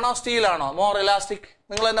 Rubber or steel more elastic?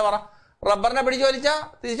 Rubber na pidichu valicha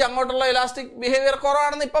തിരിച്ച് അങ്ങോട്ടുള്ള elastic behavior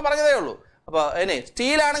കുറവാണെന്ന് ഇപ്പോ പറഞ്ഞതേ ഉള്ളൂ. അപ്പോൾ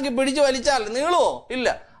steel ആണെങ്കിൽ പിടിച്ചു വലിച്ചാൽ നീളുവോ? ഇല്ല.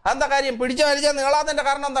 അതെന്താ കാര്യം? പിടിച്ചു വലിച്ചാൽ നീളാത്തതിന്റെ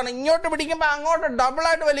കാരണം എന്താണ്? ഇങ്ങോട്ട് പിടിക്കുമ്പോൾ അങ്ങോട്ട് ഡബിൾ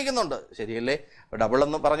ആയിട്ട് വലിക്കുന്നുണ്ട്. ശരിയല്ലേ? ഡബിൾ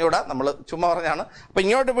എന്ന് പറഞ്ഞുകൂടാ, നമ്മൾ ചുമ്മാ പറഞ്ഞാണ്. അപ്പൊ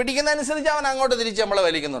ഇങ്ങോട്ട് പിടിക്കുന്നതനുസരിച്ച് അവൻ അങ്ങോട്ട് തിരിച്ച് നമ്മളെ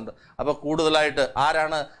വലിക്കുന്നുണ്ട്. അപ്പൊ കൂടുതലായിട്ട്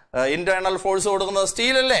ആരാണ് ഇന്റേണൽ ഫോഴ്സ് കൊടുക്കുന്നത്?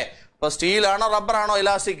 സ്റ്റീൽ അല്ലേ? അപ്പൊ സ്റ്റീലാണോ റബ്ബറാണോ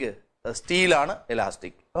ഇലാസ്റ്റിക്? സ്റ്റീലാണ്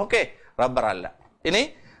ഇലാസ്റ്റിക്. ഓക്കെ, റബ്ബർ അല്ല. ഇനി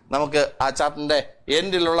നമുക്ക് ആ ചാപ്റ്ററിന്റെ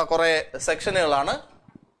എൻഡിലുള്ള കുറെ സെക്ഷനുകളാണ്.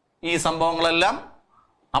 ഈ സംഭവങ്ങളെല്ലാം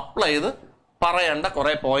അപ്ലൈ ചെയ്ത് പറയേണ്ട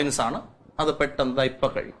കുറെ പോയിന്റ്സ് ആണ്. അത് പെട്ടെന്ന് ഇപ്പൊ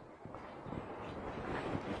കഴിയും.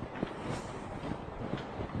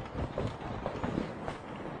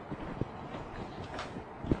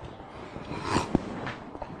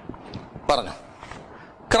 പറഞ്ഞു.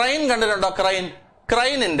 ക്രൈൻ കണ്ടിട്ടുണ്ടോ?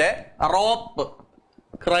 ക്രൈനിന്റെ റോപ്പ്,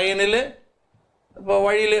 ക്രൈനില് ഇപ്പൊ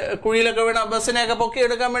വഴിയിൽ കുഴിയിലൊക്കെ വീണ ബസ്സിനെയൊക്കെ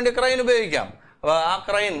പൊക്കിയെടുക്കാൻ വേണ്ടി ക്രൈൻ ഉപയോഗിക്കാം. അപ്പൊ ആ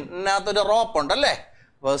ക്രൈനകത്തൊരു റോപ്പ് ഉണ്ടല്ലേ?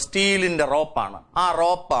 അപ്പൊ സ്റ്റീലിന്റെ റോപ്പാണ്. ആ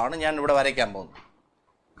റോപ്പാണ് ഞാൻ ഇവിടെ വരയ്ക്കാൻ പോകുന്നത്.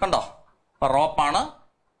 കണ്ടോ? അപ്പൊ റോപ്പാണ്,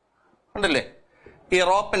 കണ്ടില്ലേ? ഈ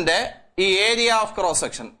റോപ്പിന്റെ ഈ ഏരിയ ഓഫ് ക്രോസ്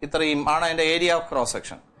സെക്ഷൻ ഇത്രയും ആണ് അതിന്റെ ഏരിയ ഓഫ് ക്രോസ്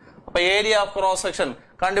സെക്ഷൻ. അപ്പൊ ഏരിയ ഓഫ് ക്രോസ് സെക്ഷൻ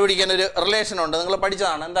കണ്ടുപിടിക്കാൻ ഒരു റിലേഷൻ ഉണ്ട്, നിങ്ങൾ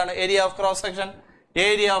പഠിച്ചതാണ്. എന്താണ് area of cross section?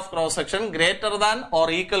 Area of cross section greater than or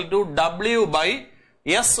equal to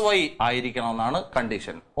W/SY ആയിരിക്കണമെന്നാണ്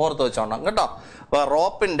condition. ഓർത്ത് വെച്ചോണം കേട്ടോ. അപ്പൊ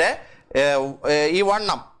റോപ്പിന്റെ ഈ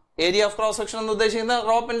വണ്ണം, ഏരിയ ഓഫ് ക്രോസ് സെക്ഷൻ എന്ന് ഉദ്ദേശിക്കുന്നത്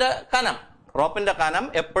റോപ്പിന്റെ കനം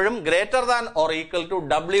എപ്പോഴും greater than or equal to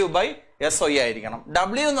W/SY ആയിരിക്കണം.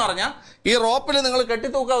 W എന്ന് പറഞ്ഞാൽ ഈ റോപ്പിൽ നിങ്ങൾ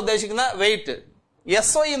കെട്ടിത്തൂക്കാൻ ഉദ്ദേശിക്കുന്ന വെയിറ്റ്.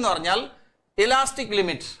 SY എന്ന് പറഞ്ഞാൽ elastic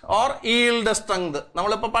limit or yield strength.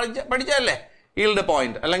 നമ്മളിപ്പോ പഠിച്ചതല്ലേ ഈൽഡ്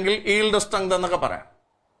പോയിന്റ് അല്ലെങ്കിൽ ഈൽഡ് സ്ട്രെങ്ത് എന്നൊക്കെ പറയാം.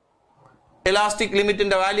 ഇലാസ്റ്റിക്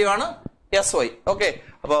ലിമിറ്റിന്റെ വാല്യൂ ആണ് SY. ഓക്കെ,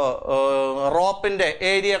 അപ്പോ റോപ്പിന്റെ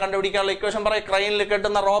ഏരിയ കണ്ടുപിടിക്കാനുള്ള ഇക്വേഷൻ പറയും. ക്രൈനിൽ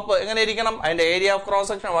കെട്ടുന്ന റോപ്പ് എങ്ങനെ ഇരിക്കണം? അതിന്റെ ഏരിയ ഓഫ് ക്രോസ്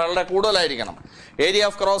സെക്ഷൻ വളരെ കൂടുതലായിരിക്കണം. Area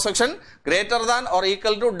of cross section greater than or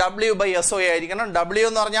equal to W/SY ആയിരിക്കണം. W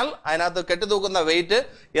എന്ന് പറഞ്ഞാൽ അതിനകത്ത് കെട്ടിത്തൂക്കുന്ന വെയിറ്റ്,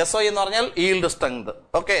 SY എന്ന് പറഞ്ഞാൽ ഈൽഡ് സ്ട്രെങ്ത്.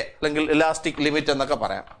 ഓക്കെ, അല്ലെങ്കിൽ ഇലാസ്റ്റിക് ലിമിറ്റ് എന്നൊക്കെ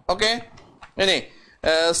പറയാം. ഓക്കെ, ഇനി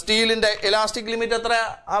സ്റ്റീലിന്റെ ഇലാസ്റ്റിക് ലിമിറ്റ് എത്ര?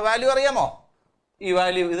 ആ വാല്യൂ അറിയാമോ? ഈ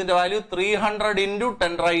വാല്യൂ, ഇതിന്റെ വാല്യൂ 300 ×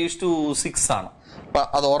 10⁻⁶ ആണ്. അപ്പൊ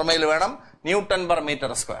അത് ഓർമ്മയിൽ വേണം.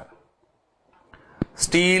 Nm/m².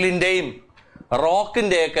 സ്റ്റീലിന്റെയും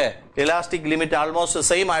റോക്കിന്റെയൊക്കെ elastic limit almost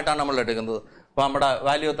same ആയിട്ടാണ് നമ്മൾ എടുക്കുന്നത്. അപ്പൊ നമ്മുടെ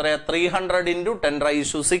വാല്യൂ എത്രയാ? 300 ×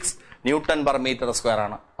 10⁻⁶ Nm/m²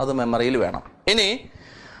 ആണ്. അത് മെമ്മറിയിൽ വേണം. ഇനി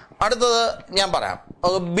അടുത്തത് ഞാൻ പറയാം.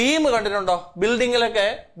 ബീം കണ്ടിട്ടുണ്ടോ? ബിൽഡിങ്ങിലൊക്കെ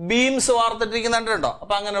ബീംസ് വാർത്തിട്ടിരിക്കുന്ന കണ്ടിട്ടുണ്ടോ?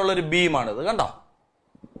 അപ്പൊ അങ്ങനെയുള്ള ഒരു ബീമാണിത്. കണ്ടോ?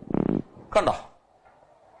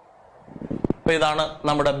 അപ്പൊ ഇതാണ്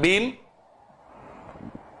നമ്മുടെ ബീം.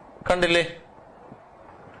 കണ്ടില്ലേ?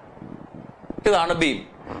 ഇതാണ് ബീം.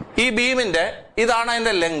 ഈ ബീമിന്റെ ഇതാണ്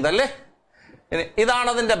അതിന്റെ ലെങ്ത് അല്ലേ? ഇതാണ്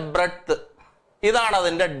അതിന്റെ ബ്രെഡ്ത്ത്, ഇതാണ്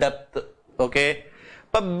അതിന്റെ ഡെപ്ത്. ഓക്കെ,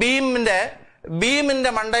 അപ്പൊ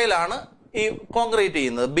ബീമിന്റെ മണ്ടയിലാണ് ഈ കോൺക്രീറ്റ്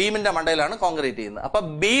ചെയ്യുന്നത്. ബീമിന്റെ മണ്ടയിലാണ് കോൺക്രീറ്റ് ചെയ്യുന്നത്. അപ്പൊ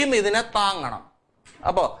ബീം ഇതിനെ താങ്ങണം.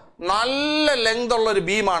 അപ്പൊ നല്ല ലെങ്ത് ഉള്ള ഒരു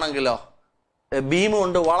ബീമാണെങ്കിലോ ബീം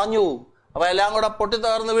കൊണ്ട് വളഞ്ഞു പോവും. അപ്പൊ എല്ലാം കൂടെ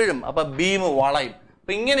പൊട്ടിത്തകർന്ന് വീഴും. അപ്പൊ ബീം വളയും.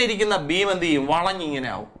 അപ്പൊ ഇങ്ങനെ ഇരിക്കുന്ന ബീം എന്ത് ചെയ്യും? വളഞ്ഞിങ്ങനെ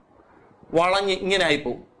ആവും, ഇങ്ങനെ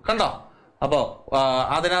ആയിപ്പോവും. കണ്ടോ? അപ്പോ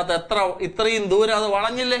അതിനകത്ത് ഇത്രയും ദൂരം അത്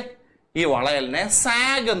വളഞ്ഞില്ലേ? ഈ വളയലിനെ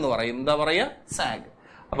സാഗ് എന്ന് പറയും. എന്താ പറയാ? സാഗ്.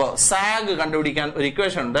 അപ്പൊ സാഗ് കണ്ടുപിടിക്കാൻ ഒരു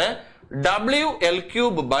ഇക്വേഷൻ ഉണ്ട്.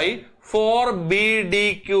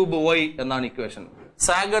 WL3/4BD3y എന്നാണ് ഇക്വേഷൻ.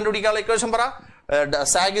 സാഗ് കണ്ടുപിടിക്കാനുള്ള ഇക്വേഷൻ പറ.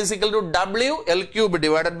 Zag is equal to WL3 /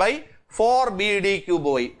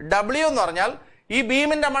 4BD3y. W എന്ന് പറഞ്ഞാൽ ഈ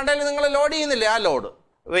ബീമിന്റെ മണ്ടയിൽ നിങ്ങൾ ലോഡ് ചെയ്യുന്നില്ലേ, ആ ലോഡ്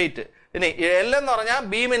വെയിറ്റ്. ഇനി L എന്ന് പറഞ്ഞാൽ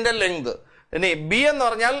ബീമിന്റെ ലെങ്ത്. ഇനി B എന്ന്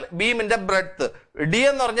പറഞ്ഞാൽ ബീമിന്റെ ബ്രെഡ്ത്ത്. D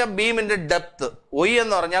എന്ന് പറഞ്ഞാൽ ബീമിന്റെ ഡെപ്ത്. Y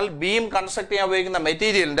എന്ന് പറഞ്ഞാൽ ബീം കൺസ്ട്രക്ട് ചെയ്യാൻ ഉപയോഗിക്കുന്ന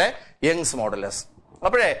മെറ്റീരിയലിന്റെ യങ്സ് മോഡുലസ്.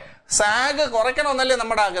 അപ്പോഴേ സാഗ് കുറയ്ക്കണമെന്നല്ലേ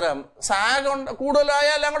നമ്മുടെ ആഗ്രഹം. സാഗ്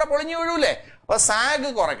കൂടുതലായാൽ എല്ലാം കൂടെ പൊളിഞ്ഞു വീഴൂലേ? അപ്പൊ സാഗ്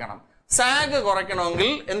കുറയ്ക്കണം. സാഗ് കുറയ്ക്കണമെങ്കിൽ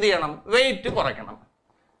എന്ത് ചെയ്യണം? വെയിറ്റ് കുറയ്ക്കണം.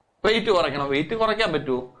 വെയിറ്റ് കുറയ്ക്കാൻ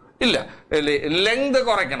പറ്റുമോ? ഇല്ല. ലെങ്ത്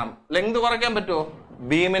കുറയ്ക്കണം. ലെങ്ത് കുറയ്ക്കാൻ പറ്റുമോ?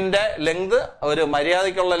 ബീമിന്റെ ലെങ്ത് ഒരു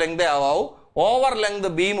മര്യാദയ്ക്കുള്ള ലെങ്തേ ആവാവൂ. ഓവർ ലെങ്ത്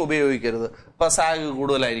ബീം ഉപയോഗിക്കരുത്. അപ്പൊ സാഗ്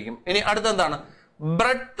കൂടുതലായിരിക്കും. ഇനി അടുത്തെന്താണ്?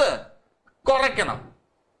 ബ്രെഡ്ത്ത് കുറയ്ക്കണം.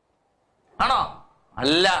 ആണോ?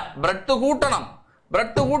 അല്ല, ബ്രെഡ്ത്ത് കൂട്ടണം.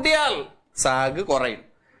 ബ്രെഡ്ത്ത് കൂട്ടിയാൽ സാഗ് കുറയും.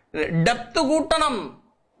 ഡെപ്ത് കൂട്ടണം,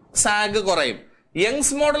 സാഗ് കുറയും.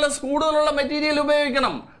 യങ്സ് മോഡുലസ് കൂടുതലുള്ള മെറ്റീരിയൽ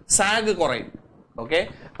ഉപയോഗിക്കണം, സാഗ് കുറയും. ഓക്കെ,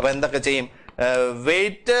 അപ്പൊ എന്തൊക്കെ ചെയ്യും?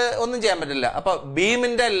 വെയിറ്റ് ഒന്നും ചെയ്യാൻ പറ്റില്ല. അപ്പൊ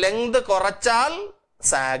ബീമിന്റെ ലെങ്ത് കുറച്ചാൽ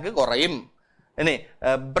സാഗ് കുറയും. ഇനി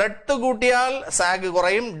ബ്രെഡ്ത്ത് കൂട്ടിയാൽ സാഗ്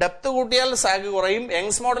കുറയും, ഡെപ്ത് കൂട്ടിയാൽ സാഗ് കുറയും,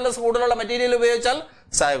 യങ്സ് മോഡുലസ് കൂടുതലുള്ള മെറ്റീരിയൽ ഉപയോഗിച്ചാൽ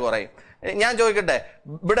സാഗ് കുറയും. ഞാൻ ചോദിക്കട്ടെ,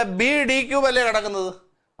 ഇവിടെ BD³ അല്ലേ കിടക്കുന്നത്?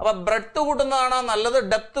 അപ്പൊ ബ്രെഡ്ത്ത് കൂട്ടുന്നതാണോ നല്ലത്,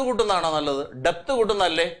 ഡെപ്ത് കൂട്ടുന്നതാണോ നല്ലത്? ഡെപ്ത്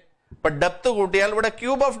കൂട്ടുന്നതല്ലേ. അപ്പൊ ഡെപ്ത് കൂട്ടിയാൽ ഇവിടെ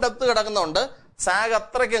ക്യൂബ് ഓഫ് ഡെപ്ത് കിടക്കുന്നുണ്ട്, സാഗ്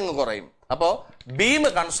അത്രയ്ക്ക് അങ്ങ് കുറയും. അപ്പോ ബീം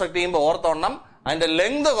കൺസ്ട്രക്ട് ചെയ്യുമ്പോൾ ഓർത്തോണം അതിന്റെ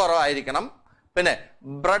ലെങ്ത് കുറവായിരിക്കണം. പിന്നെ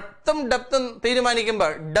ബ്രെഡ്ത്തും ഡെപ്തും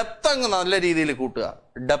തീരുമാനിക്കുമ്പോൾ ഡെപ്ത് അങ്ങ് നല്ല രീതിയിൽ കൂട്ടുക,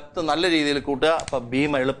 ഡെപ്ത് നല്ല രീതിയിൽ കൂട്ടുക. അപ്പൊ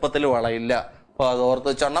ബീം എളുപ്പത്തിൽ വളയില്ല. അപ്പൊ അത് ഓർത്ത്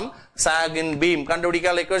വെച്ചോണം. സാഗ് ഇൻ ബീം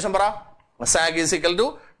കണ്ടുപിടിക്കാനുള്ള ഇക്വേഷൻ പറ. Zag is equal to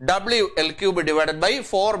WL³ divided by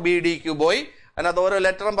 4BD³. അതിനകത്ത് ഓരോ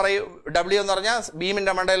ലെറ്ററും പറയും. W എന്ന് പറഞ്ഞാൽ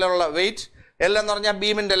ബീമിന്റെ മണ്ടയിലുള്ള വെയിറ്റ്, L എന്ന് പറഞ്ഞാൽ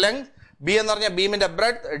ബീമിന്റെ ലെങ്ത്, B എന്ന് പറഞ്ഞാൽ ബീമിന്റെ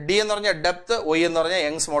ബ്രെഡ്ത്ത്, D എന്ന് പറഞ്ഞാൽ ഡെപ്ത്, Y എന്ന് പറഞ്ഞാൽ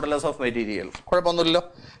യങ്സ് മോഡുലസ് ഓഫ് മെറ്റീരിയൽ. കുഴപ്പമൊന്നുമില്ലല്ലോ.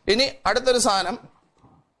 ഇനി അടുത്തൊരു സാധനം.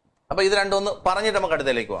 അപ്പൊ ഇത് രണ്ടും ഒന്ന് പറഞ്ഞിട്ട് നമുക്ക്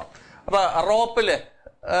അടുത്തേക്ക് പോവാം. അപ്പൊ റോപ്പില്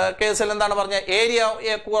കേസിൽ എന്താണ് പറഞ്ഞ, ഏരിയ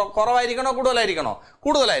കുറവായിരിക്കണോ കൂടുതലായിരിക്കണോ?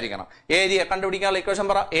 കൂടുതലായിരിക്കണം. ഏരിയ കണ്ടുപിടിക്കാനുള്ള ഇക്വേഷൻ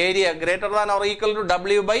പറ. Area greater than or equal to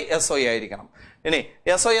W/SOE ആയിരിക്കണം. ഇനി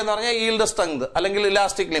SOE എന്ന് പറഞ്ഞാൽ ഈൽഡ് സ്ട്രെങ്ത് അല്ലെങ്കിൽ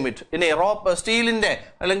ഇലാസ്റ്റിക് ലിമിറ്റ്. ഇനി റോപ്പ് സ്റ്റീലിന്റെ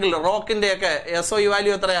അല്ലെങ്കിൽ റോക്കിന്റെ ഒക്കെ SOE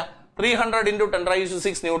വാല്യൂ എത്രയാ? 300 × 10⁶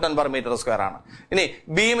 Nm/m² ആണ്. ഇനി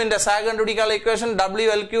ബീമിന്റെ സാഗ് കണ്ടുപിടിക്കാനുള്ള equation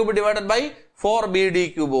WL³ divided by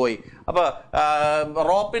 4BD³. അപ്പൊ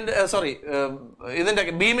റോപ്പിന്റെ ഇതിന്റെ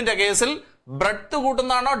ബീമിന്റെ കേസിൽ ബ്രെഡ്ത്ത്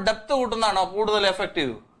കൂട്ടുന്നതാണോ ഡെപ്ത് കൂട്ടുന്നതാണോ കൂടുതൽ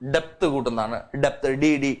എഫക്റ്റീവ്? ഡെപ്ത് കൂട്ടുന്നതാണ്.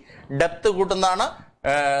 ഡെപ്ത് കൂട്ടുന്നതാണ്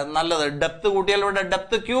നല്ലത്. ഡെപ്ത് കൂട്ടിയാൽ ഇവിടെ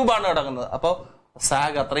ഡെപ്ത് ക്യൂബാണ് കിടക്കുന്നത്. അപ്പൊ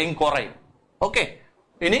സാഗ് അത്രയും കുറയും. ഓക്കെ,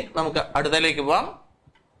 ഇനി നമുക്ക് അടുത്തലേക്ക് പോവാം.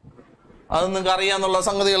 അത് നിങ്ങൾക്ക് അറിയാന്നുള്ള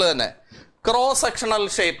സംഗതികൾ തന്നെ. ക്രോസ് സെക്ഷണൽ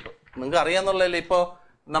ഷേപ്പ് നിങ്ങൾക്ക് അറിയാന്നുള്ളതല്ലേ. ഇപ്പോ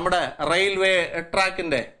നമ്മുടെ റെയിൽവേ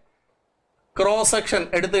ട്രാക്കിന്റെ ക്രോസ് സെക്ഷൻ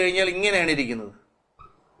എടുത്തു കഴിഞ്ഞാൽ ഇങ്ങനെയാണ് ഇരിക്കുന്നത്.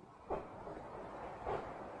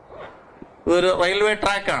 ഒരു റെയിൽവേ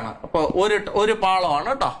ട്രാക്കാണ്. അപ്പൊ ഒരു പാളമാണ്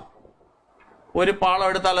കേട്ടോ. ഒരു പാളം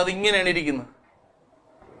എടുത്താൽ അത് ഇങ്ങനെയാണ് ഇരിക്കുന്നത്.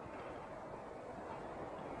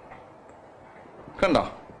 കണ്ടോ?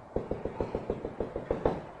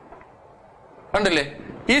 കണ്ടില്ലേ?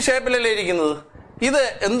 ഈ ഷേപ്പിലല്ലേ ഇരിക്കുന്നത്. ഇത്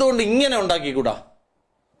എന്തുകൊണ്ട് ഇങ്ങനെ ഉണ്ടാക്കിക്കൂടാ?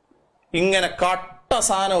 ഇങ്ങനെ കട്ട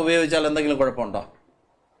സാധനം ഉപയോഗിച്ചാൽ എന്തെങ്കിലും കുഴപ്പമുണ്ടോ?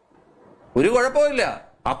 ഒരു കുഴപ്പമില്ല.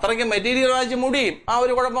 അത്രയ്ക്ക് മെറ്റീരിയൽ വാങ്ങിച്ച് മുടിയും, ആ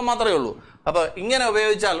ഒരു കുഴപ്പം മാത്രമേ ഉള്ളൂ. അപ്പൊ ഇങ്ങനെ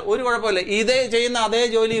ഉപയോഗിച്ചാൽ ഒരു കുഴപ്പമില്ല. ഇതേ ചെയ്യുന്ന അതേ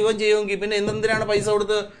ജോലി ഇവൻ ചെയ്യുമെങ്കിൽ പിന്നെ എന്തിനാണ് പൈസ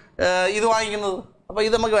കൊടുത്ത് ഇത് വാങ്ങിക്കുന്നത്? അപ്പൊ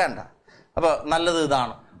ഇത് നമുക്ക് വേണ്ട. അപ്പൊ നല്ലത്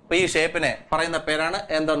ഇതാണ്. അപ്പൊ ഈ ഷേപ്പിനെ പറയുന്ന പേരാണ്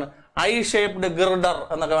എന്താണ്? ഐ ഷേപ്ഡ് ഗിർഡർ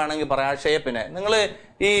എന്നൊക്കെ വേണമെങ്കിൽ പറയാം. ആ ഷേപ്പിനെ നിങ്ങൾ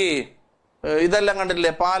ഈ ഇതെല്ലാം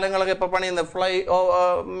കണ്ടിട്ടില്ലേ? പാലങ്ങളൊക്കെ ഇപ്പൊ പണിയുന്ന ഫ്ലൈ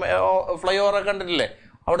ഓവറൊക്കെ കണ്ടിട്ടില്ലേ?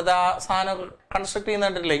 അവിടുത്തെ ആ സാധനം കൺസ്ട്രക്ട് ചെയ്യുന്ന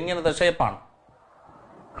കണ്ടിട്ടില്ലേ? ഇങ്ങനത്തെ ഷേപ്പാണ്.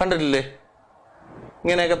 കണ്ടിട്ടില്ലേ?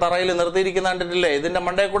 ഇങ്ങനെയൊക്കെ തറയിൽ നിർത്തിയിരിക്കുന്ന കണ്ടിട്ടില്ലേ? ഇതിന്റെ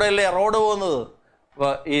മണ്ടയിൽ കൂടെ അല്ലേ റോഡ് പോകുന്നത്? അപ്പൊ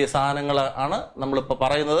ഈ സാധനങ്ങൾ ആണ് നമ്മളിപ്പോ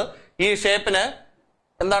പറയുന്നത്. ഈ ഷേപ്പിന്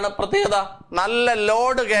എന്താണ് പ്രത്യേകത? നല്ല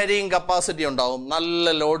ലോഡ് ക്യാരിയിങ് കപ്പാസിറ്റി ഉണ്ടാവും.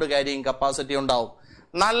 നല്ല ലോഡ് ക്യാരിയിങ് കപ്പാസിറ്റി ഉണ്ടാവും.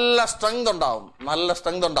 നല്ല സ്ട്രെങ്ത്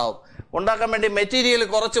ഉണ്ടാവും. ഉണ്ടാക്കാൻ വേണ്ടി മെറ്റീരിയൽ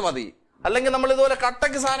കുറച്ച് മതി. അല്ലെങ്കിൽ നമ്മൾ ഇതുപോലെ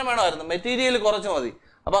കട്ടയ്ക്ക് സാധനം വേണമായിരുന്നു, മെറ്റീരിയൽ കുറച്ച് മതി.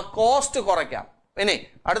 അപ്പൊ കോസ്റ്റ് കുറയ്ക്കാം. ഇനി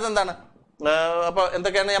അടുത്തെന്താണ്? അപ്പൊ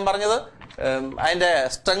എന്തൊക്കെയാണ് ഞാൻ പറഞ്ഞത്? അതിന്റെ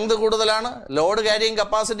സ്ട്രെങ്ത് കൂടുതലാണ്, ലോഡ് ക്യാരിയിങ്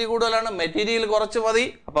കപ്പാസിറ്റി കൂടുതലാണ്, മെറ്റീരിയൽ കുറച്ച് മതി.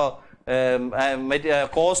 അപ്പോൾ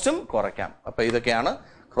കോസ്റ്റും കുറയ്ക്കാം. അപ്പൊ ഇതൊക്കെയാണ്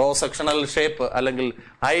ക്രോസ് സെക്ഷണൽ ഷേപ്പ് അല്ലെങ്കിൽ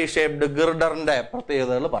ഐ ഷേപ്ഡ് ഗിർഡറിന്റെ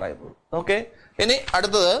പ്രത്യേകതകൾ പറയുന്നത്. ഓക്കെ, ഇനി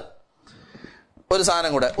അടുത്തത് ഒരു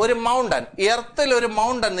സാധനം കൂടെ. ഒരു മൗണ്ടൻ, എർത്തിൽ ഒരു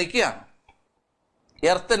മൗണ്ടൻ നിൽക്കുകയാണ്.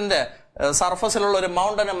 എർത്തിന്റെ സർഫസിലുള്ള ഒരു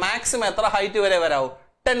മൗണ്ടന് മാക്സിമം എത്ര ഹൈറ്റ് വരെ വരാവും?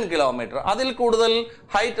 10 കിലോമീറ്റർ. അതിൽ കൂടുതൽ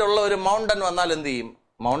ഹൈറ്റ് ഉള്ള ഒരു മൗണ്ടൻ വന്നാൽ എന്ത് ചെയ്യും?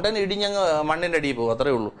 മൗണ്ടൻ ഇടിഞ്ഞങ്ങ് മണ്ണിന്റെ അടിയിൽ പോകും.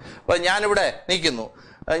 അത്രേ ഉള്ളൂ. അപ്പൊ ഞാനിവിടെ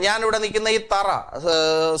നിൽക്കുന്ന ഈ തറ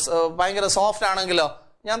ഭയങ്കര സോഫ്റ്റ് ആണെങ്കിലോ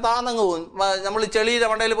ഞാൻ താന്നങ്ങ് പോകും. നമ്മൾ ചെളിയുടെ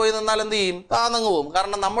മണ്ടയിൽ പോയി നിന്നാൽ എന്ത് ചെയ്യും? താന്നങ്ങ് പോകും.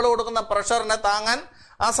 കാരണം നമ്മൾ കൊടുക്കുന്ന പ്രഷറിനെ താങ്ങാൻ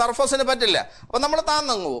ആ സർഫസിന് പറ്റില്ല. അപ്പൊ നമ്മൾ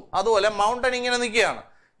താന്നങ്ങ് പോകും. അതുപോലെ മൗണ്ടൻ ഇങ്ങനെ നിൽക്കുകയാണ്.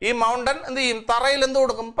 ഈ മൗണ്ടൻ എന്ത് ചെയ്യും? തറയിൽ എന്ത്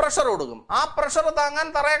കൊടുക്കും? പ്രഷർ കൊടുക്കും. ആ പ്രഷർ താങ്ങാൻ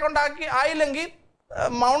തറയെ കൊണ്ടാക്കി ആയില്ലെങ്കിൽ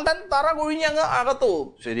മൗണ്ടൻ തറ കുഴിഞ്ഞങ്ങ് അകത്ത് പോകും.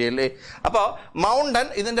 ശരിയല്ലേ? അപ്പൊ മൗണ്ടൻ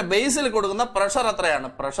ഇതിന്റെ ബേസിൽ കൊടുക്കുന്ന പ്രഷർ എത്രയാണ്?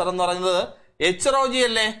 പ്രഷർ എന്ന് പറയുന്നത് HROG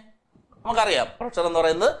അല്ലേ? നമുക്കറിയാം പ്രഷർ എന്ന്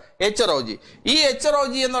പറയുന്നത് HROG. ഈ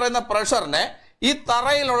HROG എന്ന് പറയുന്ന പ്രഷറിനെ ഈ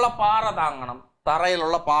തറയിലുള്ള പാറ താങ്ങണം.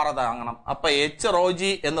 അപ്പൊ HROG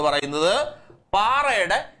എന്ന് പറയുന്നത്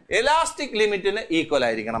പാറയുടെ എലാസ്റ്റിക് ലിമിറ്റിന് ഈക്വൽ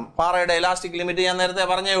ആയിരിക്കണം. പാറയുടെ എലാസ്റ്റിക് ലിമിറ്റ് ഞാൻ നേരത്തെ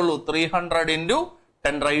പറഞ്ഞേ ഉള്ളൂ, 300 ×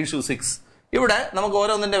 10⁶. ഇവിടെ നമുക്ക്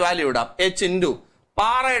ഓരോന്നിന്റെ വാല്യൂ ഇടാം. H ×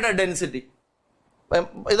 പാറയുടെ ഡെൻസിറ്റി.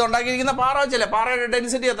 ഇതുണ്ടാക്കിയിരിക്കുന്ന പാറ വെച്ചല്ലേ? പാറയുടെ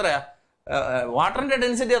ഡെൻസിറ്റി എത്രയാ? വാട്ടറിന്റെ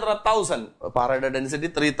ഡെൻസിറ്റി എത്ര? 1000. പാറയുടെ ഡെൻസിറ്റി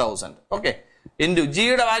 3000. ഓക്കെ, ഇൻറ്റു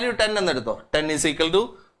ജിയുടെ വാല്യൂ 10 എന്ന് എടുത്തോ. 10 =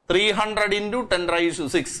 300 ×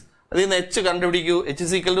 10⁶. അതിൽ നിന്ന് H കണ്ടുപിടിക്കൂ. H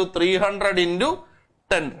 = 300 ×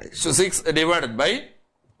 10⁻⁶ divided by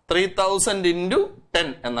 3000 into 10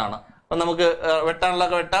 എന്നാണ്. അപ്പൊ നമുക്ക്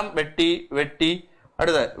വെട്ടാനുള്ളതൊക്കെ വെട്ടാം. വെട്ടി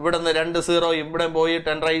അടുത്ത് ഇവിടെ നിന്ന് 2 0 ഇവിടെ പോയി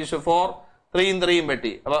 10⁻⁴ 3 3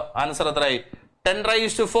 വെട്ടി. അപ്പൊ ആൻസർ എത്രയായി?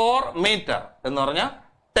 10⁻⁴ മീറ്റർ എന്ന് പറഞ്ഞാൽ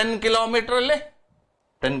 10 കിലോമീറ്റർ അല്ലേ?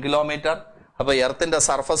 10 കിലോമീറ്റർ. അപ്പൊ എർത്തിന്റെ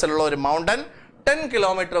സർഫസിലുള്ള ഒരു മൗണ്ടൻ 10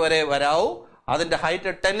 കിലോമീറ്റർ വരെ വരാവൂ. അതിന്റെ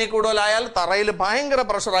ഹൈറ്റ് 10 കൂടുതലായാൽ തറയിൽ ഭയങ്കര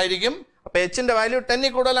പ്രഷർ ആയിരിക്കും. അപ്പൊ എച്ചിന്റെ വാല്യൂ 10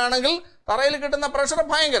 കൂടുതലാണെങ്കിൽ തറയിൽ കിട്ടുന്ന പ്രഷർ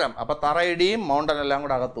ഭയങ്കരം. അപ്പൊ തറയിടിയും മൗണ്ടൻ എല്ലാം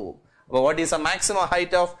കൂടെ അകത്തു പോകും. അപ്പൊ what is A maximum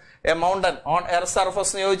height of A mountain on er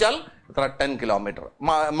surface എന്ന് ചോദിച്ചാൽ ഇത്ര 10 കിലോമീറ്റർ.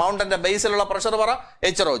 മൗണ്ടന്റെ ബേസിലുള്ള പ്രഷർ പറ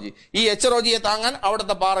HROG. ഈ HROGയെ താങ്ങാൻ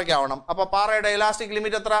അവിടുത്തെ പാറയ്ക്കാവണം. അപ്പൊ പാറയുടെ ഇലാസ്റ്റിക്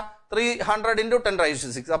ലിമിറ്റ് എത്ര? 300 into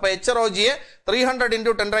 10⁻⁶. അപ്പൊ HROGയെ 300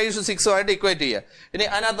 into 10⁻⁶ ആയിട്ട് ഇക്വേറ്റ് ചെയ്യുക. ഇനി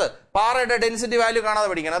അതിനകത്ത് പാറയുടെ ഡെൻസിറ്റി വാല്യൂ കാണാതെ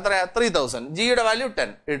പഠിക്കണം. എത്ര? 3000. ജിയുടെ വാല്യൂ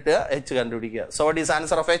 10 ഇട്ട് H കണ്ടുപിടിക്കുക. So what is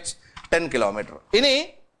answer of H? 10 kilometre. ഇനി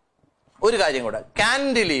ഒരു കാര്യം കൂടെ,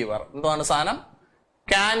 കാൻഡിലീവർ. എന്താണ് സാധനം?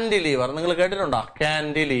 കാൻഡിലീവർ. നിങ്ങൾ കേട്ടിട്ടുണ്ടോ?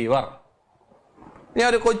 കാൻഡിലീവർ. ഞാൻ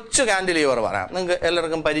ഒരു കൊച്ചു കാൻഡിലീവർ പറയാം. നിങ്ങൾക്ക്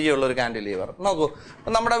എല്ലാവർക്കും പരിചയമുള്ള ഒരു കാൻഡിലീവർ. നോക്കൂ,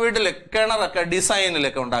 നമ്മുടെ വീട്ടിൽ കിണറൊക്കെ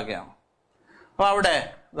ഡിസൈനിലൊക്കെ ഉണ്ടാക്കിയാണ്. അപ്പൊ അവിടെ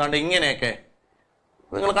ഇതാണ്ട് ഇങ്ങനെയൊക്കെ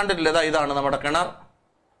നിങ്ങൾ കണ്ടിട്ടില്ലേ? ഇതാണ് നമ്മുടെ കിണർ.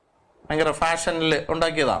 ഭയങ്കര ഫാഷനിൽ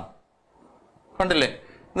ഉണ്ടാക്കിയതാണ്, കണ്ടില്ലേ?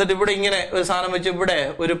 എന്നിട്ട് ഇവിടെ ഇങ്ങനെ ഒരു സാധനം വെച്ച് ഇവിടെ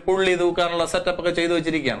ഒരു പുള്ളി തൂക്കാനുള്ള സെറ്റപ്പ് ഒക്കെ ചെയ്തു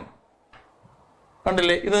വെച്ചിരിക്കുകയാണ്,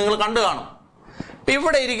 കണ്ടില്ലേ? ഇത് നിങ്ങൾ കണ്ടു കാണും.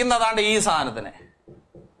 ഇവിടെ ഇരിക്കുന്നതാണ്ട് ഈ സാധനത്തിനെ,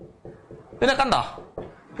 പിന്നെ കണ്ടോ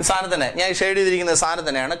ഈ സാധനത്തിനെ? ഞാൻ ഷെയ്ഡ് ചെയ്തിരിക്കുന്ന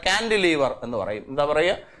സാധനത്തിനെയാണ് കാൻഡിലീവർ എന്ന് പറയും. എന്താ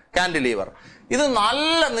പറയുക? കാൻഡിലീവർ. ഇത്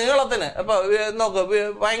നല്ല നീളത്തിന്, അപ്പൊ നോക്ക്,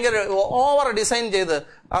 ഭയങ്കര ഓവർ ഡിസൈൻ ചെയ്ത്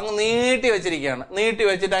അങ്ങ് നീട്ടി വെച്ചിരിക്കുകയാണ്. നീട്ടി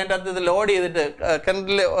വെച്ചിട്ട് അതിൻ്റെ അകത്ത് ഇത് ലോഡ് ചെയ്തിട്ട്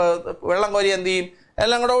കിണറ്റിൽ വെള്ളം കോരി എന്ത് ചെയ്യും?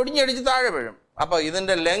 എല്ലാം കൂടെ ഒടിഞ്ഞടിച്ച് താഴെ വീഴും. അപ്പൊ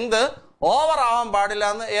ഇതിന്റെ ലെങ്ത് ഓവർ ആവാൻ പാടില്ല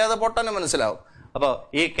എന്ന് ഏത് പൊട്ടനും മനസ്സിലാവും. അപ്പൊ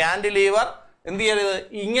ഈ കാൻഡിലീവർ എന്ത് ചെയ്യരുത്?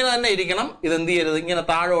 ഇങ്ങനെ തന്നെ ഇരിക്കണം. ഇത് എന്ത് ചെയ്യരുത്? ഇങ്ങനെ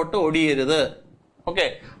താഴോട്ട് ഒടിയരുത്. ഓക്കെ.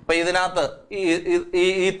 അപ്പൊ ഇതിനകത്ത്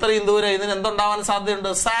ഇത്രയും ദൂരം ഇതിന് എന്തുണ്ടാവാൻ സാധ്യതയുണ്ട്?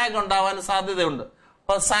 സാഗ് ഉണ്ടാവാൻ സാധ്യതയുണ്ട്.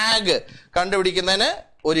 അപ്പൊ സാഗ് കണ്ടുപിടിക്കുന്നതിന്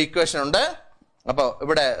ഒരു ഇക്വേഷൻ ഉണ്ട്. അപ്പൊ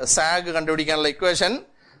ഇവിടെ സാഗ് കണ്ടുപിടിക്കാനുള്ള ഇക്വേഷൻ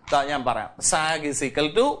ഞാൻ പറയാം. സാഗ് ഈസ് ഈക്വൽ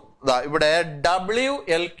ടു ഇവിടെ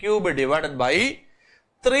WL³ ഡിവൈഡഡ് ബൈ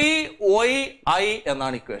 3YI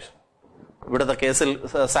എന്നാണ് ഇക്വേഷൻ. ഇവിടുത്തെ കേസിൽ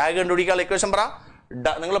സാഗ് കണ്ടുപിടിക്കാനുള്ള ഇക്വേഷൻ പറ.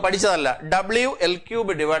 നിങ്ങൾ പഠിച്ചതല്ല.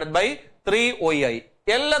 WL³ divided by 3YI.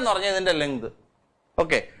 L എന്ന് പറഞ്ഞാൽ ഇതിന്റെ ലെങ്ത്.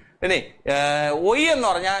 ഓക്കെ. ഇനി ഒയ് എന്ന്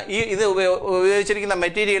പറഞ്ഞാൽ ഇത് ഉപയോഗിച്ചിരിക്കുന്ന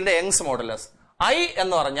മെറ്റീരിയലിന്റെ യങ്സ് മോഡുലസ്. I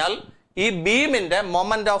എന്ന് പറഞ്ഞാൽ ഈ ബീമിന്റെ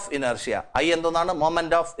മൊമെന്റ് ഓഫ് ഇനർഷ്യ. I എന്താണ്?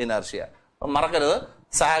 Moment of inertia. മറക്കരുത്.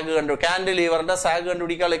 സാഗ് കാൻഡിലീവറിന്റെ സാഗ്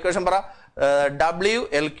കണ്ടുപിടിക്കാനുള്ള ഇക്വേഷൻ പറ.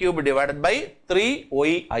 WL³ ഡിവൈഡഡ് ബൈ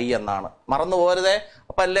 3YI എന്നാണ്. മറന്നു പോരുതേ.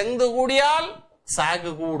 അപ്പൊ ലെങ്ത് കൂടിയാൽ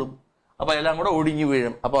സാഗ് കൂടും. അപ്പൊ എല്ലാം കൂടെ ഒടിഞ്ഞു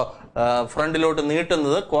വീഴും. അപ്പൊ ഫ്രണ്ടിലോട്ട്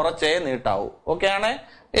നീട്ടുന്നത് കുറച്ചേ നീട്ടാവൂ. ഓക്കെ ആണ്.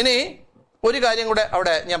 ഇനി ഒരു കാര്യം കൂടെ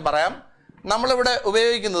അവിടെ ഞാൻ പറയാം. നമ്മളിവിടെ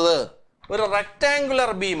ഉപയോഗിക്കുന്നത് ഒരു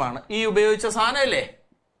റെക്ടാങ്കുലർ ബീമാണ്. ഈ ഉപയോഗിച്ച സാധനമല്ലേ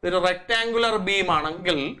ഒരു റെക്ടാങ്കുലർ ബീം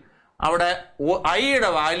ആണെങ്കിൽ അവിടെ ഐയുടെ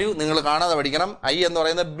വാല്യൂ നിങ്ങൾ കാണാതെ പഠിക്കണം. I എന്ന്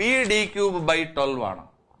പറയുന്നത് BD³/12 ആണ്.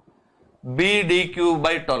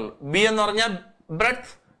 BD³/12. B എന്ന് പറഞ്ഞാൽ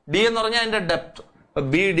ബ്രെഡ്ത്ത്, D എന്ന് പറഞ്ഞാൽ അതിന്റെ ഡെപ്ത്.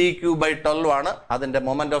 BD³/12 ആണ് അതിന്റെ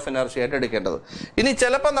മൊമെന്റ് ഓഫ് ഇനർഷ്യ ആയിട്ട് എടുക്കേണ്ടത്. ഇനി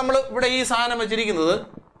ചിലപ്പോൾ നമ്മൾ ഇവിടെ ഈ സാധനം വെച്ചിരിക്കുന്നത്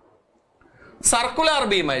സർക്കുലർ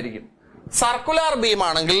ബീം ആയിരിക്കും. സർക്കുലർ ബീം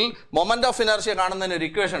ആണെങ്കിൽ മൊമെന്റ് ഓഫ് ഇനർഷ്യ കാണുന്നതിന് ഒരു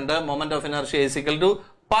ഇക്വേഷൻ ഉണ്ട്. Moment of inertia is equal to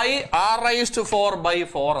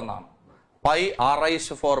πr⁴/4 എന്നാണ്.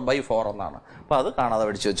 πr⁴/4 എന്നാണ്. അപ്പൊ അത് കാണാതെ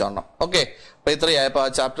പഠിച്ചു വെച്ചോണം. ഓക്കെ. അപ്പൊ ഇത്രയായപ്പോ ആ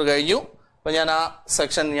ചാപ്റ്റർ കഴിഞ്ഞു. അപ്പൊ ഞാൻ ആ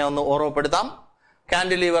സെക്ഷൻ ഞാൻ ഒന്ന് ഓർമ്മപ്പെടുത്താം.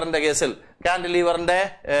 കാൻഡിലീവറിന്റെ കേസിൽ കാൻഡിലീവറിന്റെ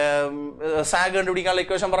സാഗ് കണ്ടുപിടിക്കാനുള്ള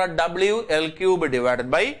ഇക്വേഷൻ പറ. WL³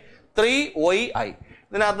 divided by 3YI.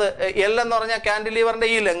 ഇതിനകത്ത് L എന്ന് പറഞ്ഞാൽ കാൻഡിലീവറിന്റെ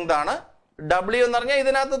ഈ ലെങ്ത് ആണ്. W എന്ന് പറഞ്ഞാൽ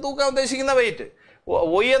ഇതിനകത്ത് തൂക്കാൻ ഉദ്ദേശിക്കുന്ന വെയിറ്റ്.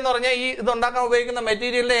 Y എന്ന് പറഞ്ഞാൽ ഈ ഇതുണ്ടാക്കാൻ ഉപയോഗിക്കുന്ന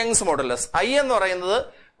മെറ്റീരിയലിന്റെ യങ്സ് മോഡുലസ്. I എന്ന് പറയുന്നത്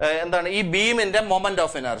എന്താണ്? ഈ ബീമിന്റെ moment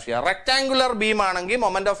of inertia. Rectangular beam ആണെങ്കിൽ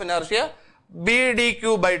മൊമെന്റ് ഓഫ് ഇനർഷ്യ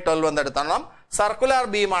BD³/12 എന്ന് എടുത്തോണം. സർക്കുലർ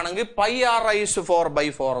ബീം ആണെങ്കിൽ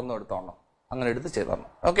πr⁴/4 എന്ന് എടുത്തോണം. അങ്ങനെ എടുത്ത് ചെയ്തോണം.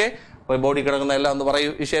 ഓക്കെ. അപ്പൊ ബോഡി കിടക്കുന്ന എല്ലാം ഒന്ന് പറയൂ.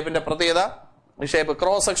 ഈ ഷേപ്പിന്റെ പ്രത്യേകത, ഈ ഷേപ്പ്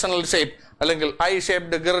ക്രോസ് സെക്ഷണൽ ഷേപ്പ് അല്ലെങ്കിൽ I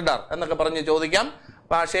ഷേപ്ഡ് ഗിർഡർ എന്നൊക്കെ പറഞ്ഞ് ചോദിക്കാം.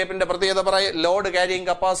 അപ്പൊ ആ ഷേപ്പിന്റെ പ്രത്യേകത പറയും. ലോഡ് ക്യാരിയിങ്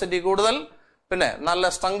കപ്പാസിറ്റി കൂടുതൽ, പിന്നെ നല്ല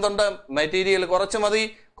സ്ട്രെങ്ത് ഉണ്ട്, മെറ്റീരിയൽ കുറച്ച് മതി,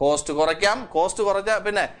 കോസ്റ്റ് കുറയ്ക്കാം. കോസ്റ്റ് കുറച്ചാൽ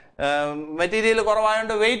പിന്നെ മെറ്റീരിയൽ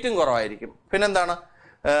കുറവായതുകൊണ്ട് വെയിറ്റും കുറവായിരിക്കും. പിന്നെന്താണ്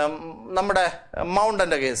നമ്മുടെ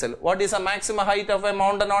മൗണ്ടന്റെ കേസിൽ what is A maximum height of A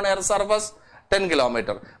mountain on air surface? 10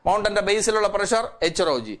 kilometre. മൗണ്ടന്റെ ബേസിലുള്ള pressure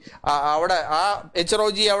HROG. അവിടെ ആ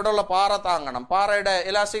HROG അവിടെയുള്ള പാറ താങ്ങണം. പാറയുടെ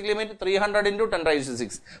ഇലാസ്റ്റിക് ലിമിറ്റ് 300 into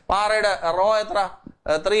 10⁻⁶. പാറയുടെ റോ എത്ര?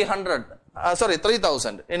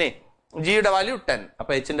 3000. ഇനി ജിയുടെ വാല്യൂ 10.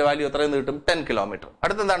 അപ്പൊ എച്ചിന്റെ വാല്യൂ എത്രയെന്ന് കിട്ടും? 10 കിലോമീറ്റർ.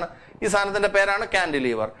 അടുത്തെന്താണ്? ഈ സാധനത്തിന്റെ പേരാണ്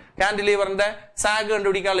കാൻഡിലീവർ. കാൻഡിലീവറിന്റെ സാഗ്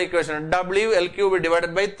കണ്ടുപിടിക്കാനുള്ള equation WL³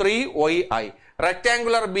 / 3YI.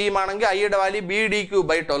 Rectangular beam ആണെങ്കിൽ ഐയുടെ വാല്യൂ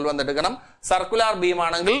BD³/12 എന്നെടുക്കണം. സർക്കുലർ ബീം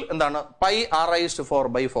ആണെങ്കിൽ എന്താണ്?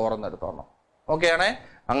 πr⁴/4 എന്ന് എടുത്തോണം. ഓക്കെ ആണേ?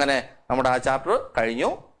 അങ്ങനെ നമ്മുടെ ആ ചാപ്റ്റർ കഴിഞ്ഞു.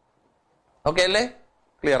 ഓക്കെ അല്ലേ?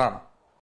 ക്ലിയർ ആണ്?